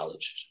more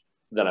knowledge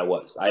than I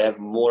was. I have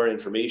more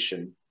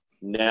information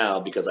now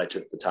because I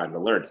took the time to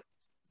learn it.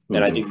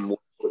 And I think more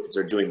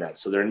individuals. They're doing that.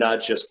 So they're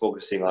not just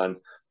focusing on,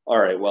 all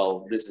right,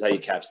 well, this is how you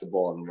catch the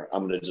ball, and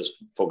I'm going to just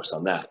focus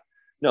on that.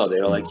 No,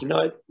 they're like, you know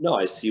what? No,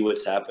 I see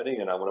what's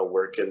happening, and I want to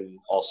work and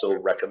also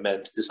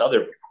recommend this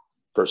other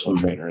personal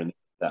trainer and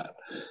that.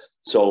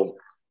 So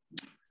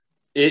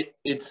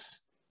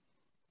it's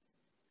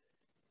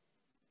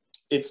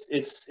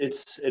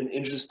an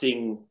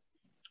interesting,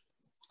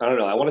 I don't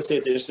know. I want to say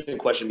it's an interesting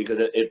question because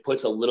it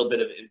puts a little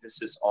bit of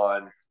emphasis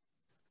on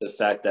the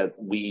fact that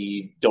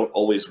we don't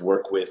always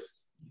work with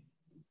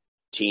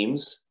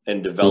teams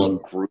and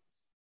develop groups.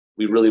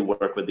 We really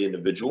work with the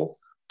individual,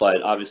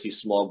 but obviously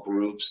small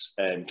groups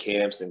and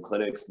camps and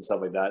clinics and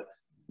stuff like that,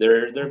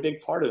 they're a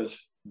big part of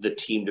the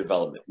team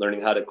development.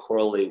 Learning how to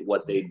correlate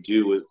what they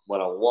do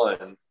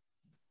one-on-one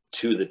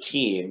to the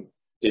team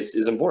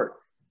is important.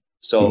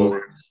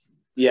 So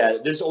yeah,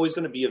 there's always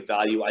going to be a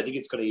value. I think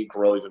it's going to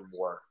grow even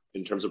more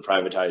in terms of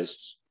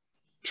privatized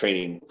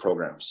training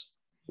programs.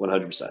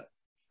 100%.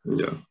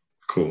 Yeah,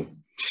 cool.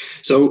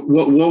 So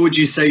what would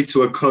you say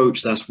to a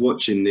coach that's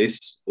watching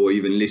this or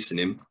even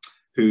listening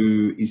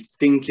who is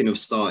thinking of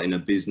starting a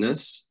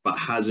business but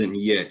hasn't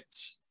yet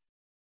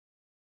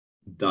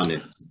done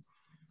it?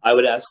 I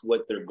would ask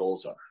what their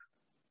goals are.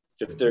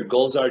 If their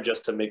goals are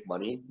just to make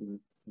money,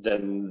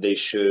 then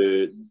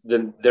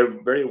they're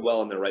very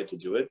well in their right to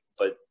do it,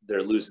 but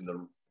they're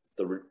losing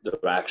the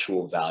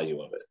actual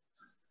value of it.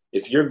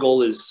 If your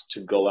goal is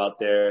to go out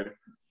there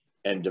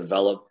and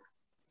develop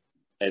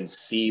and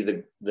see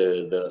the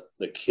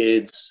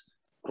kids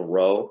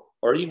grow,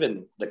 or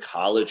even the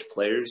college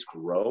players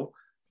grow,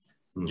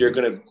 you're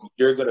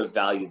gonna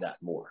value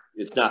that more.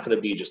 It's not gonna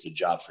be just a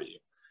job for you.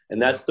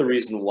 And that's the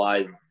reason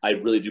why I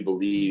really do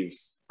believe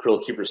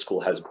Goalkeeper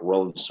School has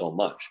grown so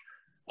much.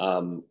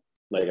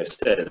 Like I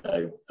said,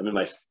 I'm in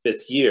my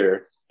 5th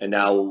year, and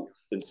now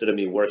instead of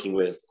me working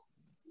with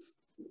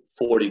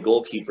 40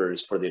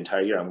 goalkeepers for the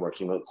entire year, I'm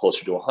working with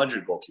closer to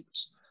 100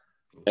 goalkeepers.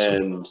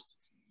 And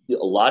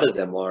a lot of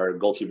them are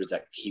goalkeepers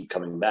that keep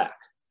coming back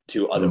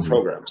to other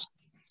programs.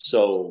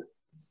 So,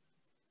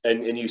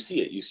 and you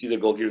see it. You see the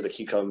goalkeepers that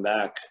keep coming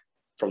back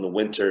from the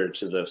winter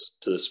to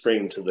the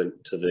spring to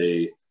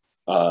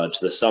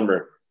the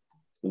summer.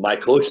 My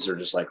coaches are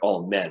just like,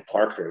 oh man,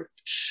 Parker,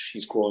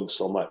 he's growing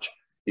so much.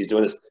 He's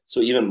doing this.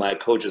 So even my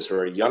coaches who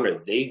are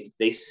younger,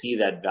 they see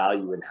that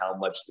value in how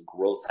much the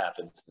growth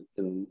happens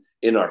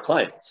in our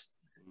clients.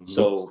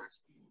 So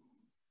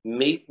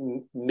make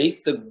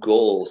the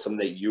goal something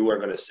that you are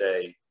going to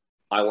say,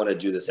 I want to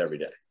do this every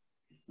day.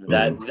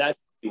 That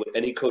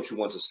any coach who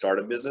wants to start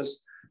a business,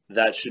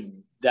 that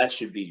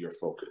should be your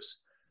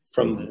focus.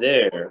 From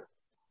there,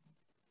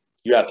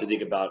 you have to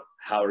think about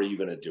how are you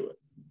going to do it.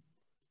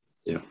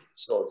 Yeah.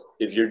 So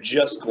if you're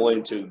just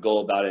going to go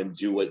about it and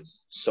do what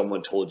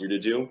someone told you to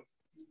do,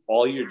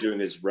 all you're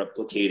doing is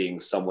replicating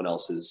someone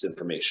else's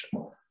information,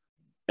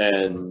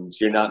 and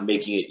you're not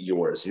making it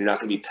yours. You're not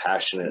going to be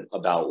passionate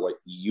about what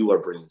you are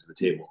bringing to the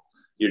table.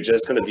 You're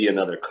just going to be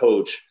another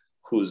coach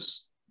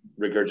who's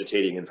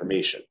regurgitating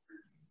information.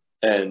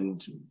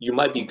 And you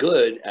might be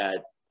good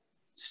at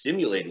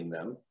stimulating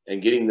them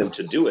and getting them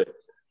to do it.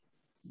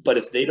 But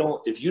if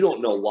you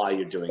don't know why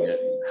you're doing it,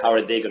 how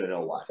are they going to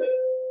know why?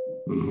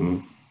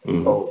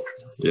 So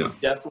yeah,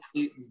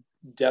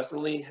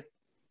 definitely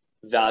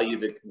value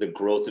the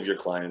growth of your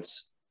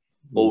clients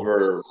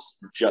over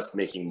just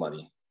making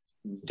money.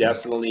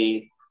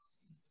 Definitely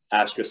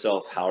ask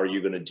yourself, how are you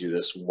going to do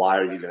this? Why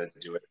are you going to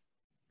do it?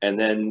 And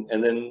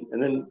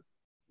then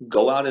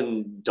go out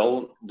and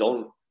don't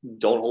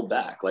hold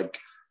back. Like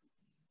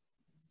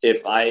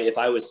if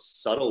I was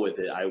subtle with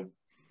it,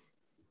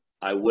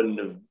 I wouldn't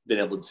have been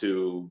able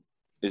to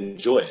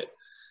enjoy it.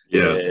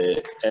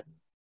 Yeah.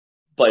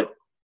 But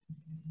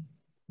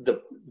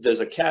there's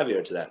a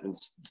caveat to that, and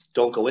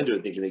don't go into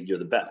it thinking that you're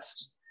the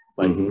best.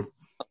 Like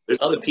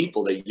there's other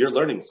people that you're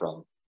learning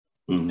from,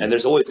 and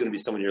there's always going to be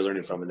someone you're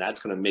learning from, and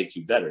that's going to make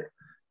you better.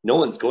 No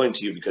one's going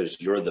to you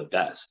because you're the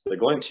best. They're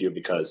going to you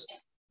because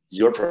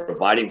you're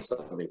providing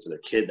something for their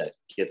kid that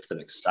gets them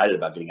excited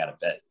about getting out of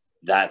bed.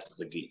 That's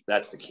the key.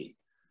 That's the key.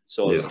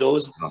 So if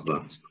those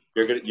things,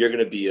 you're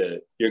gonna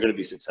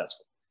be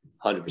successful,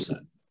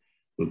 100%.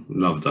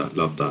 Love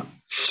that.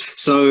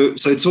 So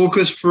talk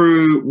us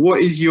through,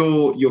 what is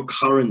your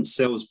current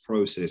sales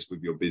process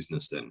with your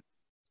business then?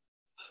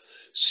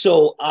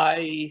 So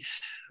I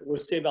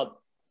would say about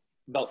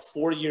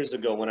 4 years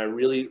ago,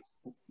 when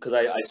because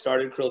I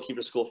started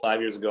Goalkeeper School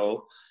 5 years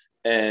ago,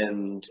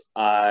 and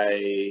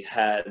I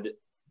had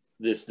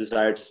this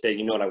desire to say,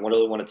 you know what, I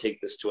really want to take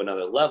this to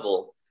another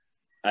level.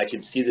 I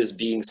could see this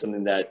being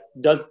something that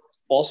does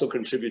also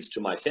contributes to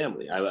my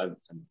family. I'm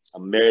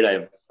married, I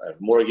have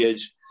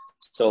mortgage.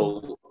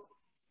 So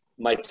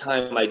my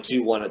time, I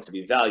do want it to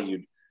be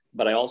valued,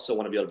 but I also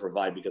want to be able to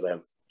provide because I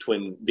have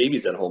twin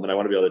babies at home and I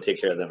want to be able to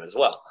take care of them as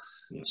well.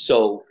 Yeah.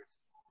 So,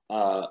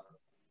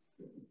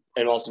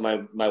 and also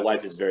my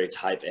wife is very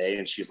type A,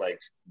 and she's like,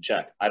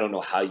 Jack, I don't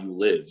know how you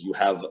live. You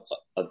have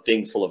a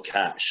thing full of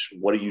cash.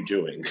 What are you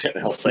doing?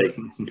 And I was like,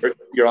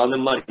 you're on the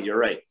money. You're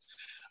right.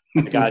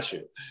 I got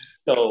you.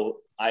 So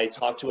I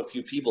talked to a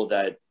few people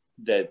that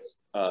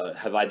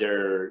have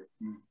either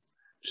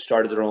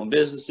started their own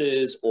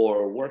businesses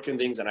or work in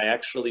things. And I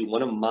actually,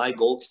 one of my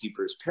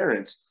goalkeeper's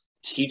parents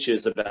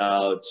teaches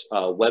about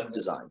web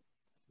design.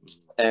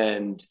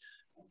 And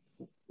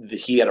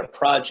he had a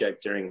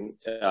project during,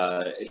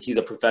 he's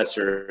a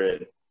professor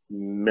at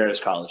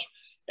Marist College.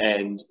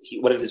 And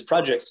one of his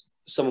projects,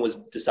 someone was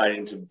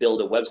deciding to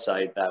build a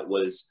website that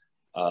was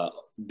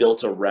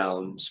built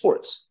around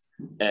sports.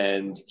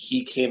 And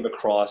he came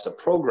across a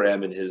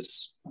program in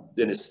his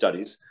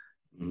studies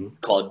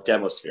called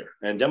Demosphere.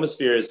 And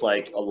Demosphere is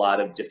like a lot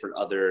of different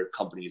other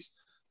companies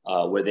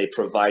where they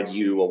provide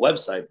you a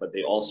website, but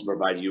they also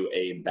provide you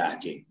a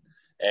backing.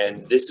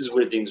 And this is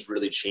where things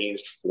really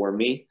changed for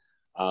me.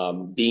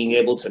 Being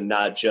able to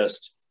not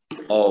just,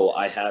 oh,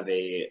 I have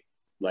the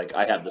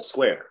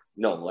square.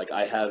 No, like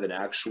I have an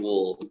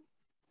actual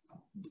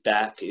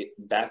back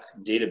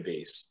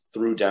database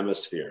through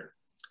Demosphere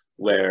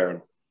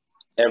where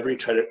every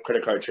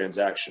credit card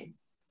transaction,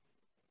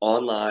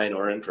 online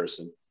or in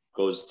person,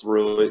 goes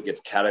through it,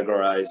 gets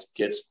categorized,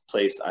 gets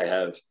placed. I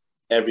have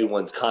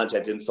everyone's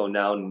contact info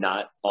now,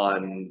 not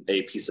on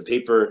a piece of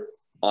paper,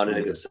 on an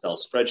Excel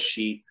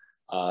spreadsheet,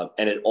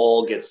 and it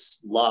all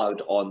gets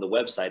logged on the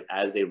website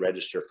as they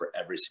register for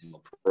every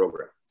single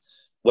program.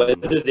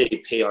 Whether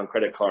they pay on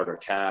credit card or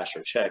cash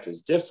or check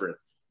is different,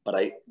 but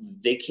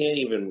they can't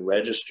even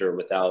register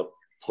without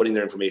putting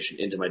their information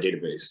into my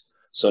database.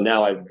 So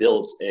now I've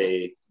built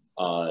an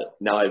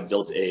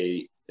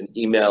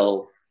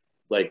email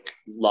like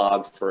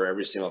log for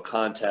every single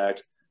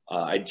contact.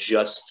 I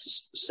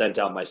just sent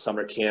out my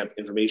summer camp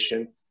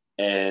information,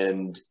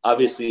 and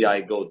obviously I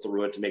go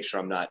through it to make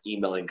sure I'm not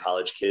emailing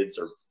college kids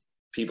or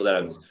people that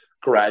have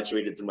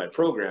graduated through my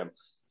program.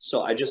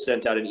 So I just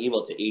sent out an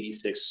email to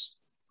 86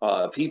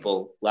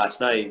 people last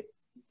night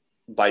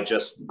by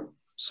just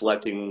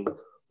selecting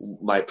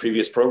my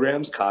previous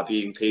programs,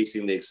 copying,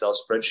 pasting the Excel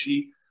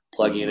spreadsheet,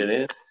 plugging it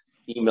in,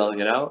 emailing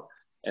it out.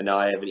 And now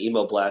I have an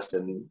email blast.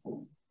 And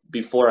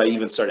before I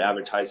even start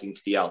advertising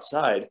to the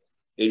outside,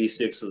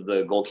 86 of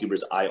the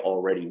goalkeepers I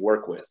already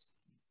work with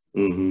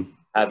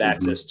have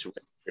access to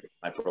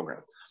my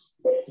program.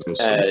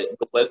 The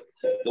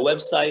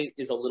website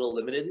is a little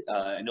limited.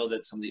 I know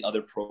that some of the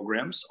other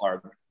programs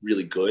are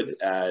really good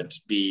at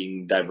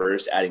being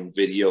diverse, adding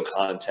video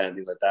content,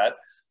 things like that,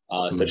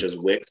 such as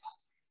Wix.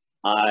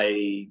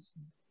 I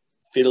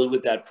fiddled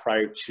with that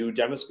prior to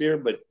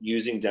Demosphere, but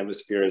using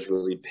Demosphere has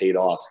really paid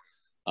off.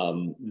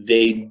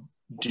 They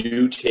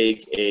do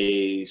take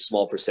a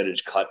small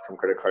percentage cut from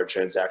credit card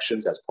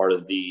transactions as part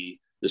of the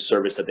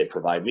service that they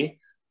provide me.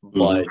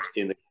 But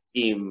in the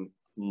team,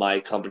 my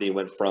company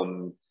went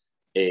from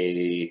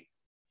a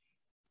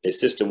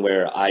system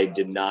where I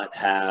did not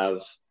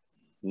have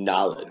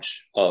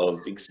knowledge of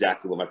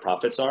exactly what my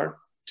profits are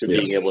to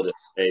being able to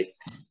say,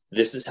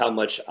 this is how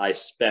much I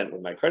spent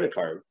with my credit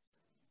card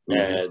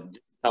and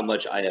how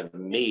much I have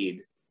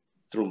made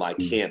through my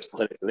camps,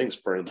 clinics, and things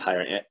for an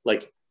entire,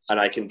 and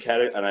I can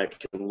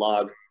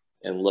log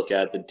and look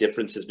at the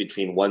differences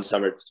between one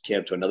summer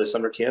camp to another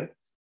summer camp.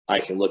 I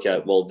can look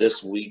at, well,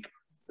 this week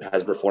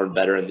has performed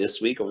better in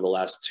this week over the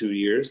last 2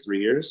 years, 3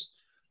 years.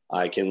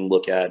 I can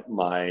look at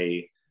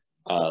my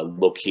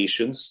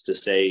locations to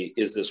say,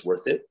 is this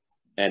worth it?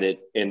 And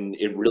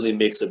it really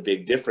makes a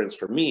big difference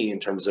for me in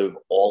terms of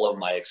all of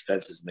my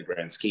expenses in the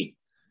grand scheme.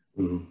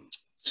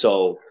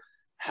 So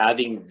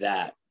having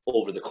that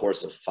over the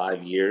course of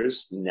 5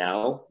 years,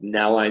 now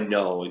I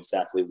know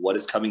exactly what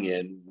is coming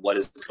in, what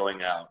is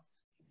going out,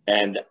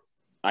 and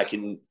I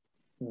can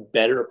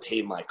better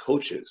pay my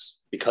coaches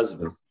because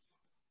of it.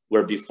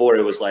 Where before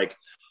it was like,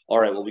 all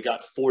right, well, we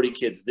got 40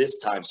 kids this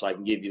time, so I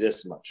can give you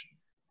this much.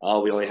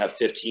 Oh, we only have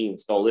 15.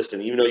 So listen,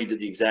 even though you did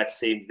the exact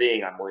same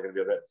thing, I'm only going to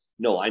be able to.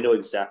 No, I know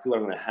exactly what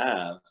I'm going to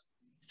have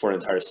for an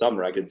entire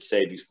summer. I could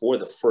say before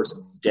the first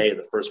day of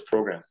the first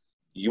program,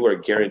 you are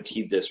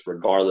guaranteed this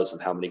regardless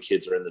of how many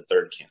kids are in the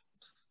third camp.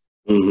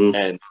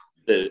 And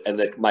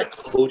my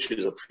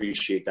coaches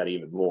appreciate that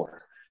even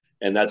more.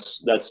 And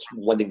that's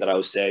one thing that I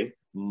would say.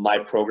 My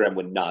program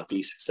would not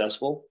be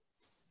successful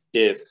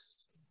if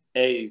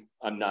A,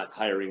 I'm not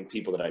hiring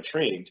people that I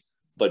trained,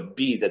 but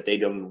B, that they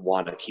don't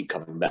want to keep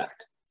coming back.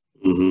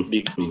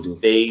 Because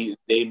they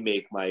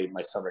make my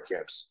summer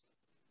camps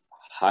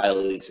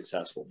highly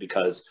successful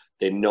because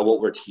they know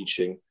what we're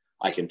teaching.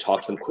 I can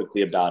talk to them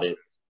quickly about it.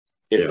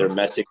 If they're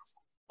messing,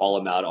 call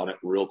them out on it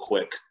real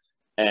quick.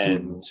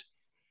 And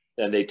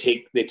then they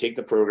take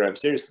the program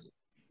seriously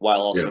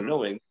while also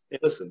knowing, hey,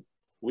 listen,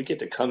 we get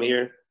to come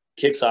here,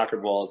 kick soccer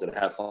balls, and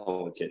have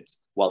fun with kids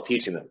while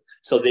teaching them.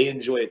 So they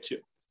enjoy it too.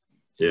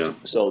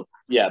 So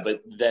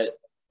but that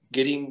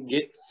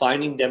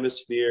finding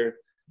Demosphere,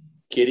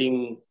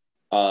 getting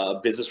a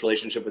business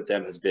relationship with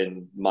them has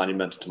been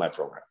monumental to my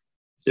program.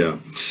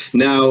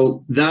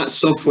 Now that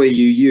software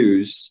you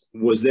use,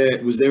 was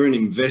there an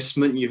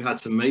investment you had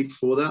to make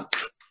for that?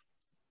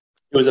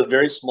 It was a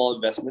very small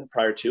investment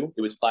prior to.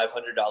 It was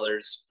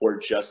 $500 for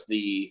just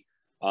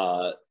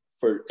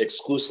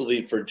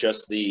exclusively for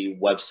just the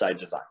website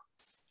design.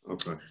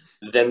 Okay.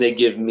 Then they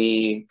give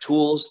me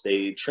tools,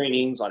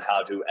 trainings on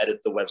how to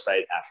edit the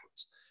website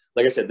afterwards.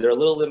 Like I said, they're a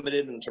little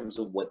limited in terms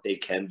of what they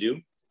can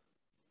do,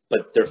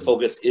 but their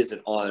focus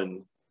isn't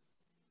on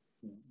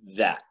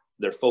that.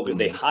 Their focus,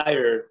 they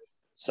hire,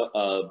 so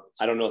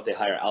I don't know if they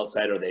hire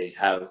outside or they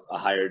have a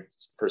hired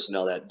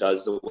personnel that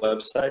does the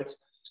websites.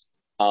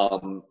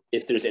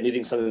 If there's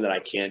something that I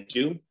can't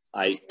do,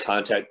 I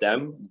contact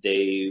them.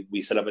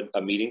 We set up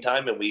a meeting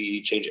time and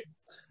we change it.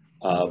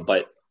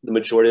 But the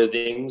majority of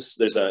things,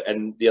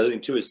 and the other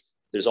thing too is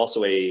there's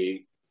also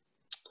a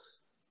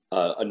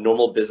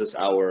normal business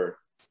hour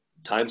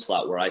time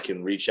slot where I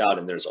can reach out,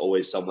 and there's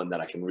always someone that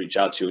I can reach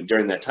out to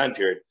during that time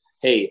period.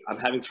 Hey, I'm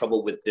having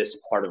trouble with this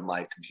part of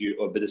my computer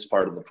or this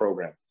part of the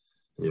program.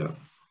 Yeah.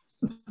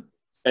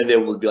 And they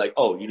will be like,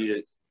 oh,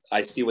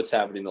 I see what's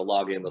happening. They'll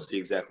log in, they'll see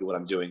exactly what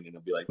I'm doing. And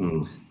they'll be like,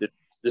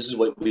 this is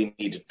what we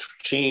need to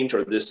change,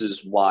 or this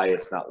is why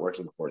it's not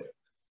working for you.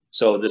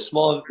 So the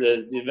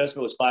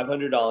investment was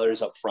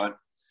 $500 up front.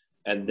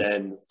 And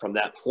then from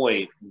that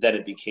point, then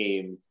it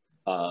became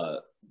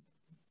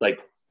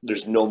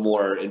there's no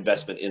more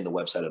investment in the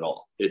website at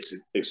all. It's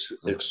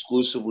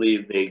exclusively,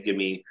 they give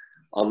me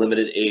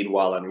unlimited aid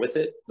while I'm with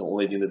it. The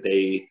only thing that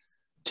they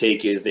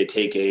take is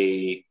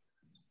a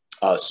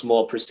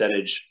small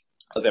percentage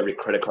of every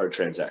credit card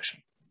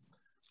transaction.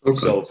 Okay.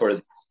 So for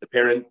the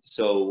parent,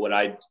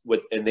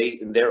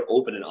 they're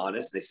open and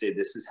honest. They say,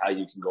 this is how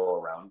you can go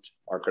around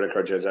our credit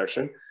card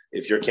transaction.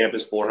 If your camp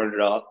is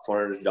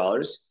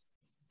 $400,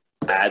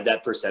 add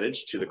that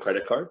percentage to the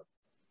credit card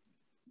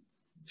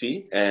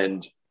fee,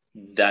 and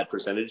that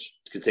percentage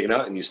gets taken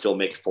out and you still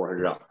make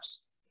 $400.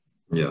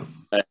 Yeah.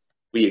 And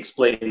we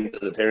explain to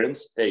the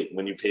parents, hey,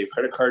 when you pay a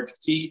credit card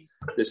fee,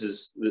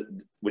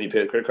 when you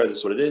pay the credit card, this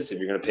is what it is. If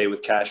you're going to pay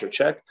with cash or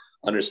check,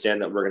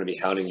 understand that we're going to be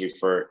hounding you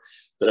for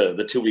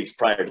the 2 weeks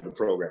prior to the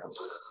program.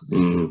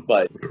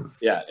 But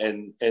yeah,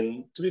 and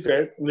to be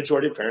fair, the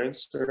majority of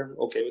parents are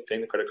okay with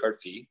paying the credit card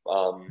fee.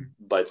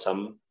 But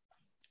some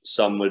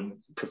would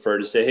prefer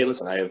to say, hey,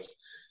 listen, I have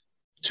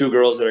 2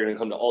 girls that are going to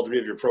come to all 3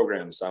 of your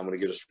programs, so I'm going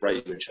to just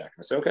write you a check.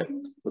 I say, okay,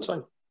 that's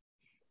fine.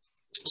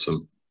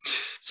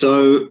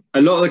 So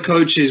a lot of the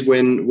coaches,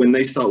 when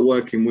they start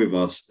working with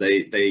us,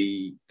 they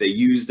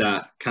use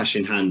that cash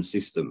in hand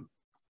system.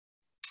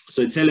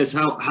 So tell us,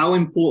 how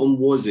important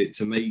was it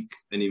to make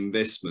an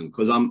investment?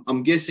 Because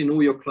I'm guessing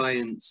all your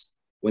clients,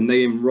 when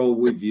they enroll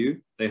with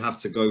you, they have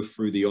to go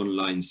through the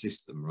online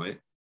system, right?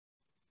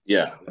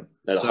 Yeah,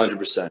 that's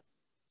 100%.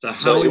 So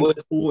how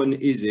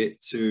important is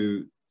it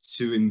to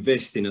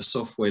invest in a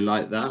software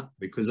like that?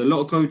 Because a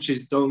lot of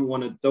coaches don't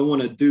want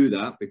to do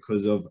that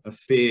because of a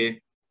fear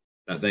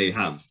that they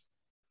have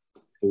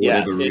for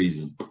whatever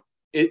reason.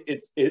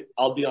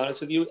 I'll be honest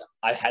with you,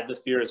 I had the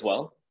fear as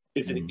well.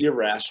 It's an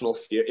irrational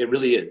fear. It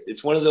really is.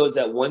 It's one of those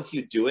that once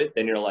you do it,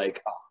 then you're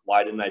like, oh,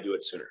 why didn't I do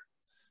it sooner?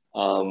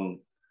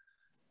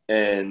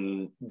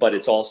 But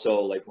it's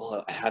also like,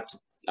 well, I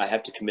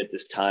have to commit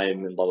this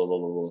time and blah, blah, blah,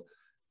 blah, blah.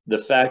 The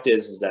fact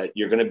is that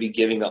you're going to be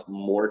giving up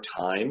more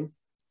time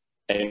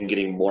and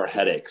getting more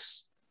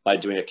headaches by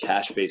doing a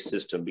cash-based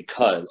system,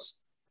 because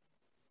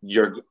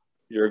you're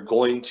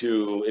going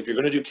to, if you're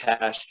going to do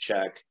cash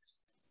check,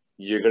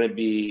 you're going to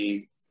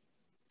be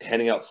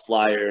handing out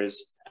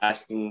flyers,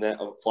 asking them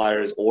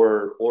flyers,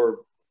 or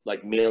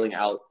like mailing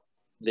out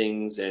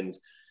things, and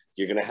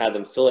you're going to have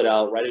them fill it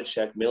out, write a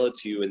check, mail it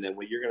to you. And then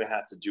what you're going to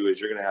have to do is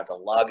you're going to have to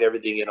log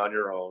everything in on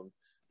your own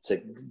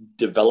to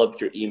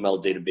develop your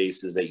email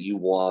databases that you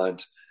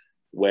want,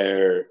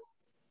 where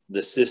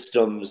the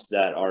systems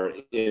that are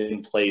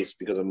in place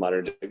because of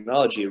modern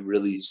technology, it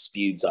really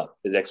speeds up.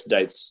 It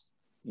expedites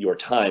your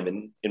time.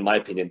 And in my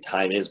opinion,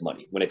 time is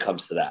money when it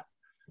comes to that.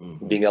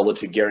 Being able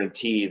to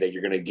guarantee that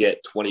you're going to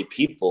get 20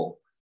 people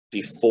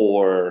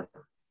before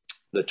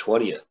the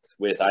 20th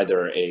with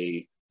either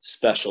a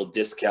special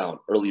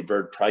discount, early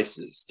bird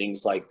prices,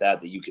 things like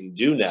that you can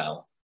do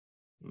now,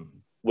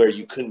 where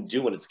you couldn't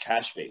do when it's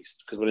cash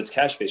based. Because when it's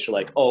cash based, you're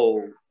like,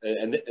 oh,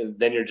 and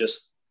then you're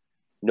just,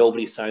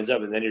 nobody signs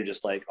up, and then you're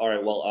just like, all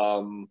right,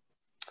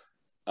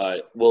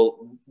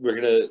 well, we're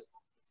gonna,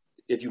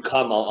 if you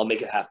come, I'll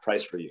make it half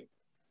price for you.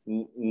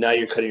 Now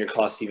you're cutting your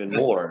costs even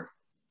more,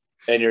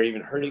 and you're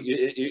even hurting.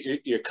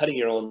 You're cutting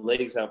your own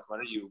legs out from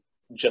under you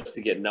just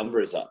to get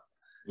numbers up.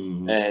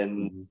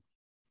 And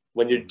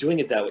when you're doing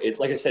it that way, it's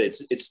like I said,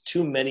 it's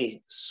too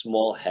many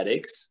small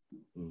headaches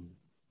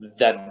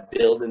that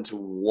build into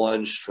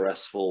one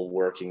stressful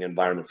working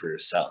environment for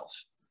yourself.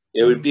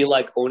 It would be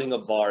like owning a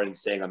bar and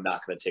saying, I'm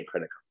not going to take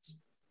credit cards.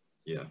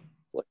 Yeah.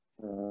 Like,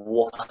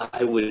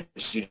 why would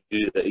you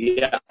do that?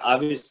 Yeah,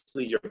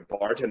 obviously your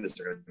bartenders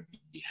are going to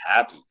be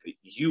happy, but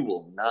you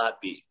will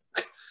not be.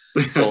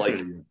 So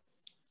like,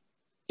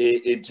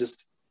 it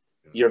just,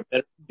 you're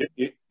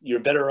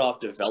better off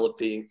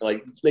developing,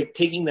 like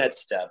taking that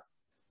step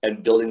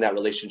and building that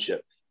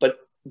relationship. But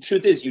the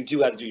truth is, you do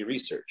got to do your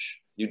research.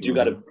 You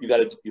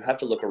have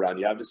to look around.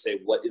 You have to say,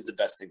 what is the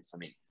best thing for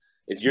me?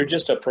 If you're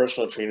just a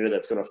personal trainer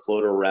that's going to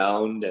float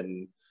around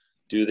and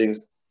do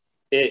things,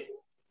 you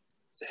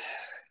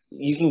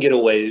can get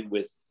away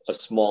with a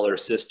smaller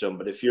system.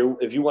 But if you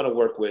want to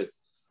work with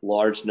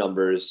large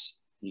numbers,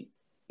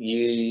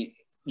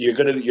 you're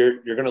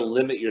gonna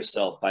limit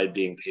yourself by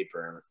being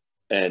paper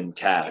and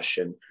cash,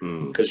 and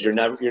because you're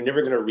never going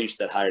to reach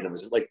that higher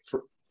numbers. Like,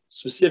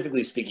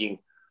 specifically speaking,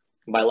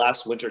 my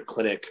last winter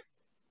clinic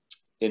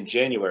in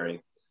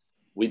January,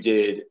 we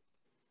did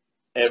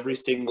every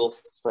single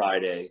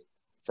Friday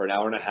for an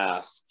hour and a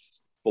half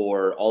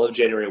for all of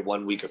January,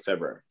 1 week of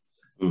February.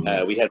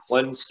 We had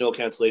one snow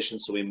cancellation,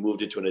 so we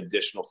moved it to an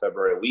additional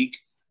February week.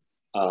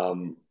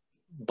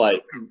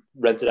 But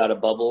rented out a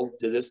bubble,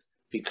 did this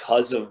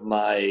because of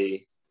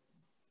my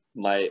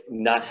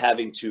not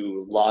having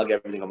to log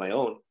everything on my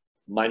own.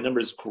 My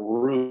numbers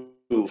grew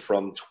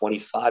from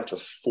 25 to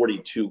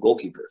 42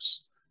 goalkeepers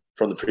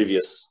from the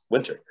previous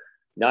winter.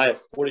 Now I have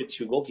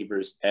 42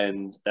 goalkeepers,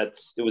 and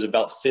it was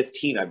about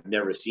 15 I've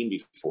never seen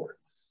before.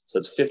 So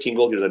it's 15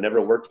 goalkeepers I've never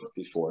worked with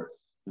before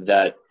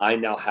that I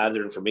now have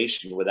their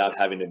information without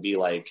having to be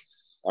like,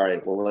 all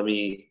right, well, let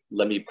me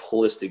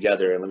pull this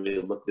together and let me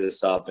look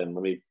this up and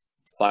let me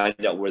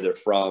find out where they're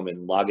from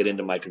and log it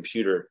into my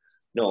computer.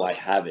 No, I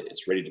have it.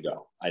 It's ready to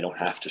go. I don't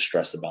have to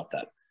stress about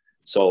that.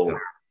 So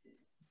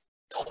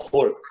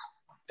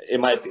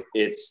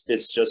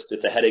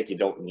it's a headache you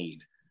don't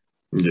need.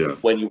 Yeah.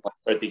 When you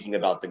start thinking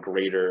about the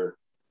greater,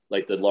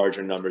 like the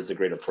larger numbers, the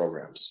greater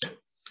programs.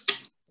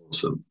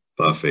 Awesome.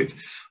 Perfect.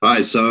 All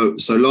right. So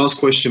last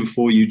question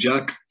for you,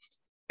 Jack.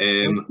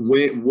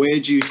 Where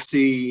do you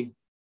see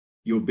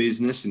your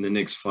business in the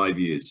next 5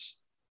 years?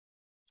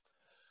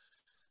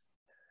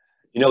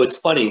 You know, it's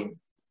funny.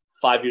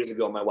 5 years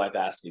ago, my wife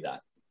asked me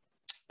that,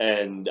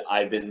 and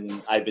I've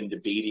been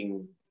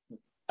debating.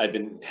 I've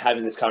been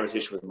having this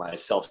conversation with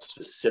myself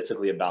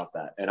specifically about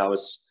that, and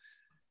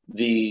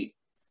the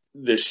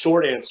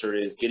short answer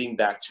is getting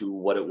back to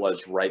what it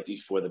was right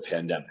before the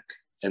pandemic,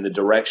 and the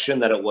direction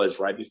that it was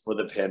right before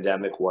the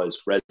pandemic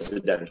was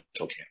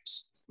residential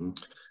camps.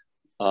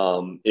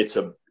 It's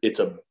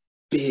a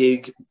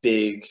big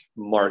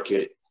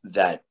market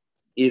that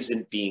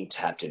isn't being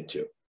tapped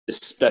into,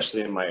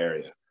 especially in my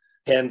area.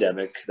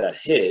 Pandemic that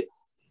hit,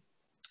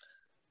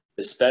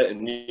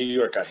 in New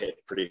York, got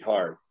hit pretty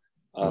hard.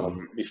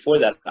 Before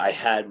that, I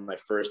had my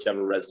first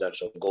ever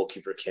residential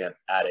goalkeeper camp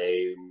at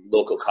a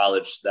local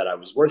college that I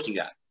was working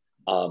at.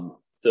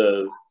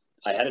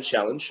 I had a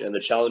challenge, and the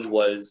challenge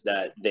was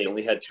that they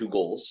only had 2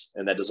 goals,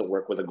 and that doesn't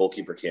work with a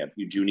goalkeeper camp.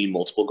 You do need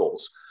multiple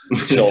goals.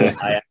 So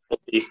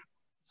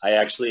I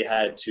actually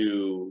had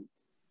to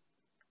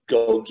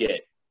go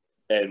get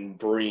and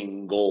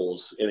bring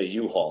goals in a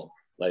U-Haul.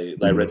 I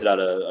rented out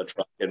a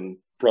truck and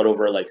brought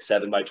over like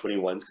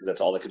 7x21s because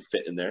that's all that could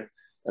fit in there.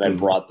 And I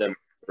brought them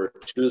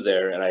to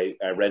there, and I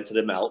rented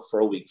them out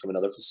for a week from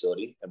another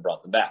facility and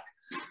brought them back.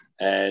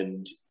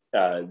 And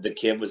the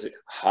camp was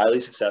highly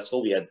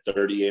successful. We had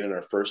 38 in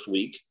our first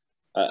week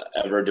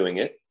ever doing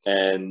it.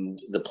 And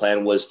the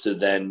plan was to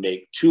then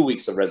make 2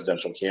 weeks of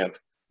residential camp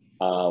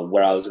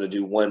where I was going to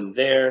do one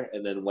there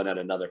and then one at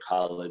another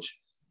college.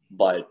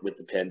 But with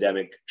the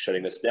pandemic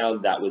shutting us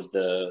down,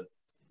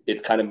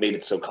 it's kind of made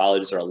it so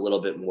colleges are a little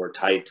bit more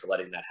tight to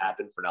letting that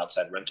happen for an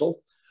outside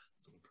rental.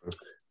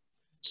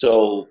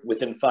 So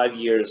within 5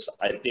 years,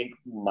 I think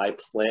my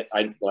plan,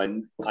 I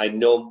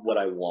know what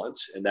I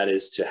want, and that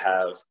is to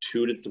have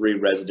 2 to 3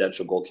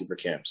 residential goalkeeper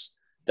camps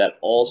that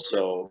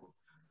also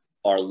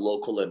are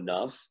local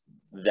enough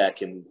that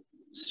can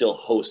still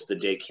host the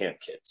day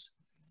camp kids,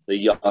 the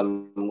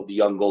young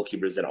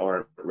goalkeepers that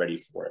aren't ready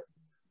for it,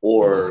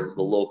 or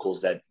the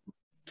locals that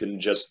can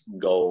just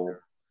go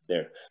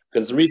there.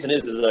 Because the reason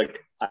is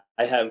like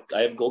I have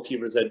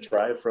goalkeepers that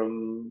drive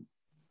from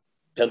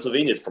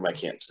Pennsylvania for my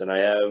camps, and I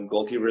have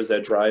goalkeepers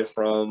that drive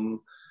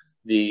from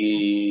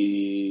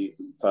New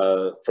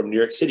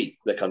York City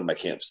that come to my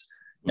camps.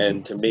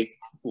 And to make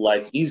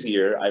life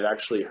easier, I've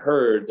actually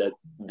heard that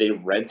they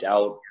rent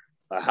out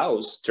a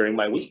house during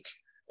my week,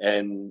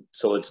 and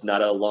so it's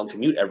not a long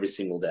commute every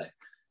single day.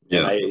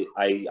 Yeah. And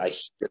I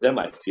hear them,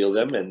 I feel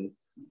them, and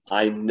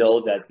I know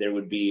that there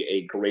would be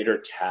a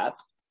greater tap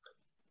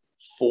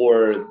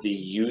for the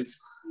youth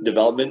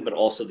development, but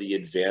also the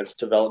advanced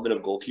development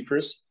of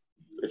goalkeepers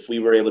if we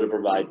were able to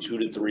provide 2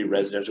 to 3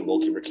 residential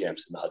goalkeeper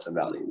camps in the Hudson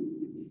Valley.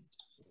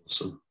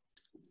 Awesome.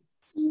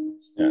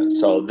 Yeah,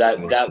 so that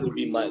would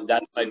be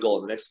that's my goal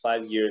in the next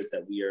 5 years,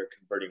 that we are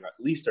converting at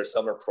least our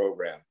summer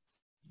program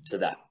to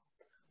that.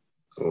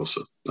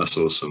 Awesome. That's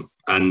awesome.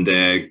 And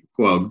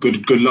well,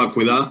 good luck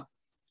with that.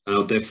 And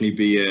I'll definitely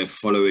be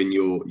following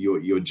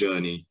your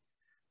journey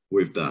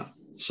with that.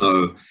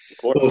 So,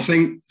 well,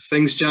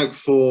 thanks, Jack,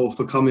 for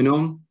coming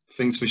on.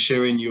 Thanks for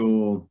sharing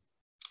your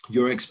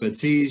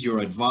expertise, your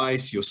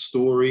advice, your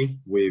story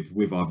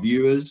with our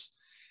viewers.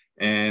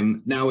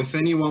 Now, if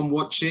anyone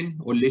watching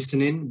or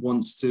listening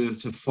wants to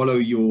follow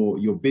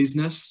your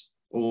business,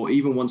 or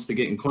even wants to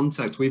get in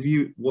contact with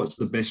you, what's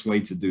the best way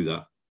to do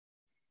that?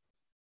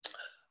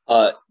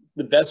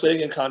 The best way to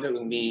get in contact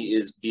with me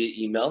is via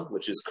email,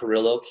 which is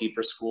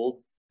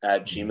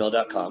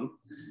carillokeeperschool@gmail.com.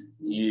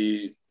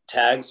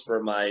 Tags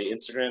for my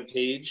Instagram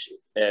page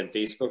and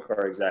Facebook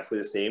are exactly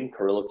the same,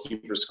 Carillo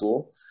Keeper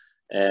School.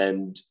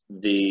 And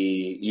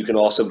you can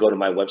also go to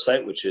my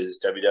website, which is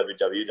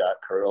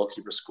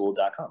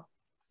www.goalkeeperschool.com.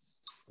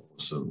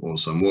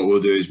 Awesome. What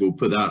we'll do is we'll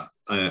put that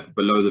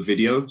below the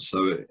video,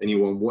 so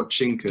anyone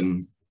watching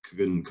can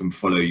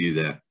follow you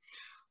there.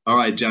 All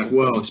right, Jack.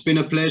 Well, it's been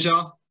a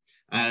pleasure.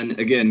 And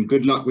again,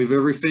 good luck with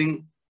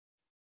everything.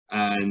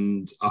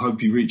 And I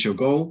hope you reach your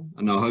goal.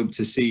 And I hope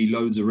to see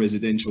loads of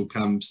residential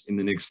camps in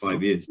the next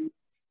 5 years.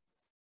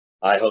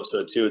 I hope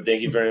so too.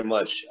 Thank you very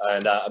much.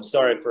 And I'm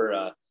sorry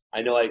for,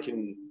 I know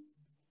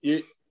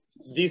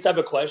these type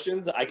of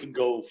questions, I can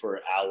go for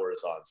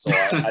hours on. So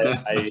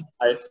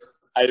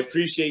I'd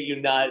appreciate you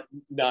not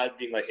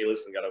being like, hey,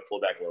 listen, got to pull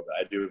back a little bit.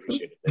 I do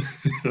appreciate it.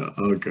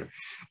 Okay,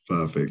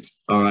 perfect.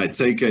 All right.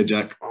 Take care,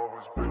 Jack. All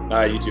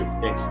right, you too.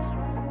 Thanks.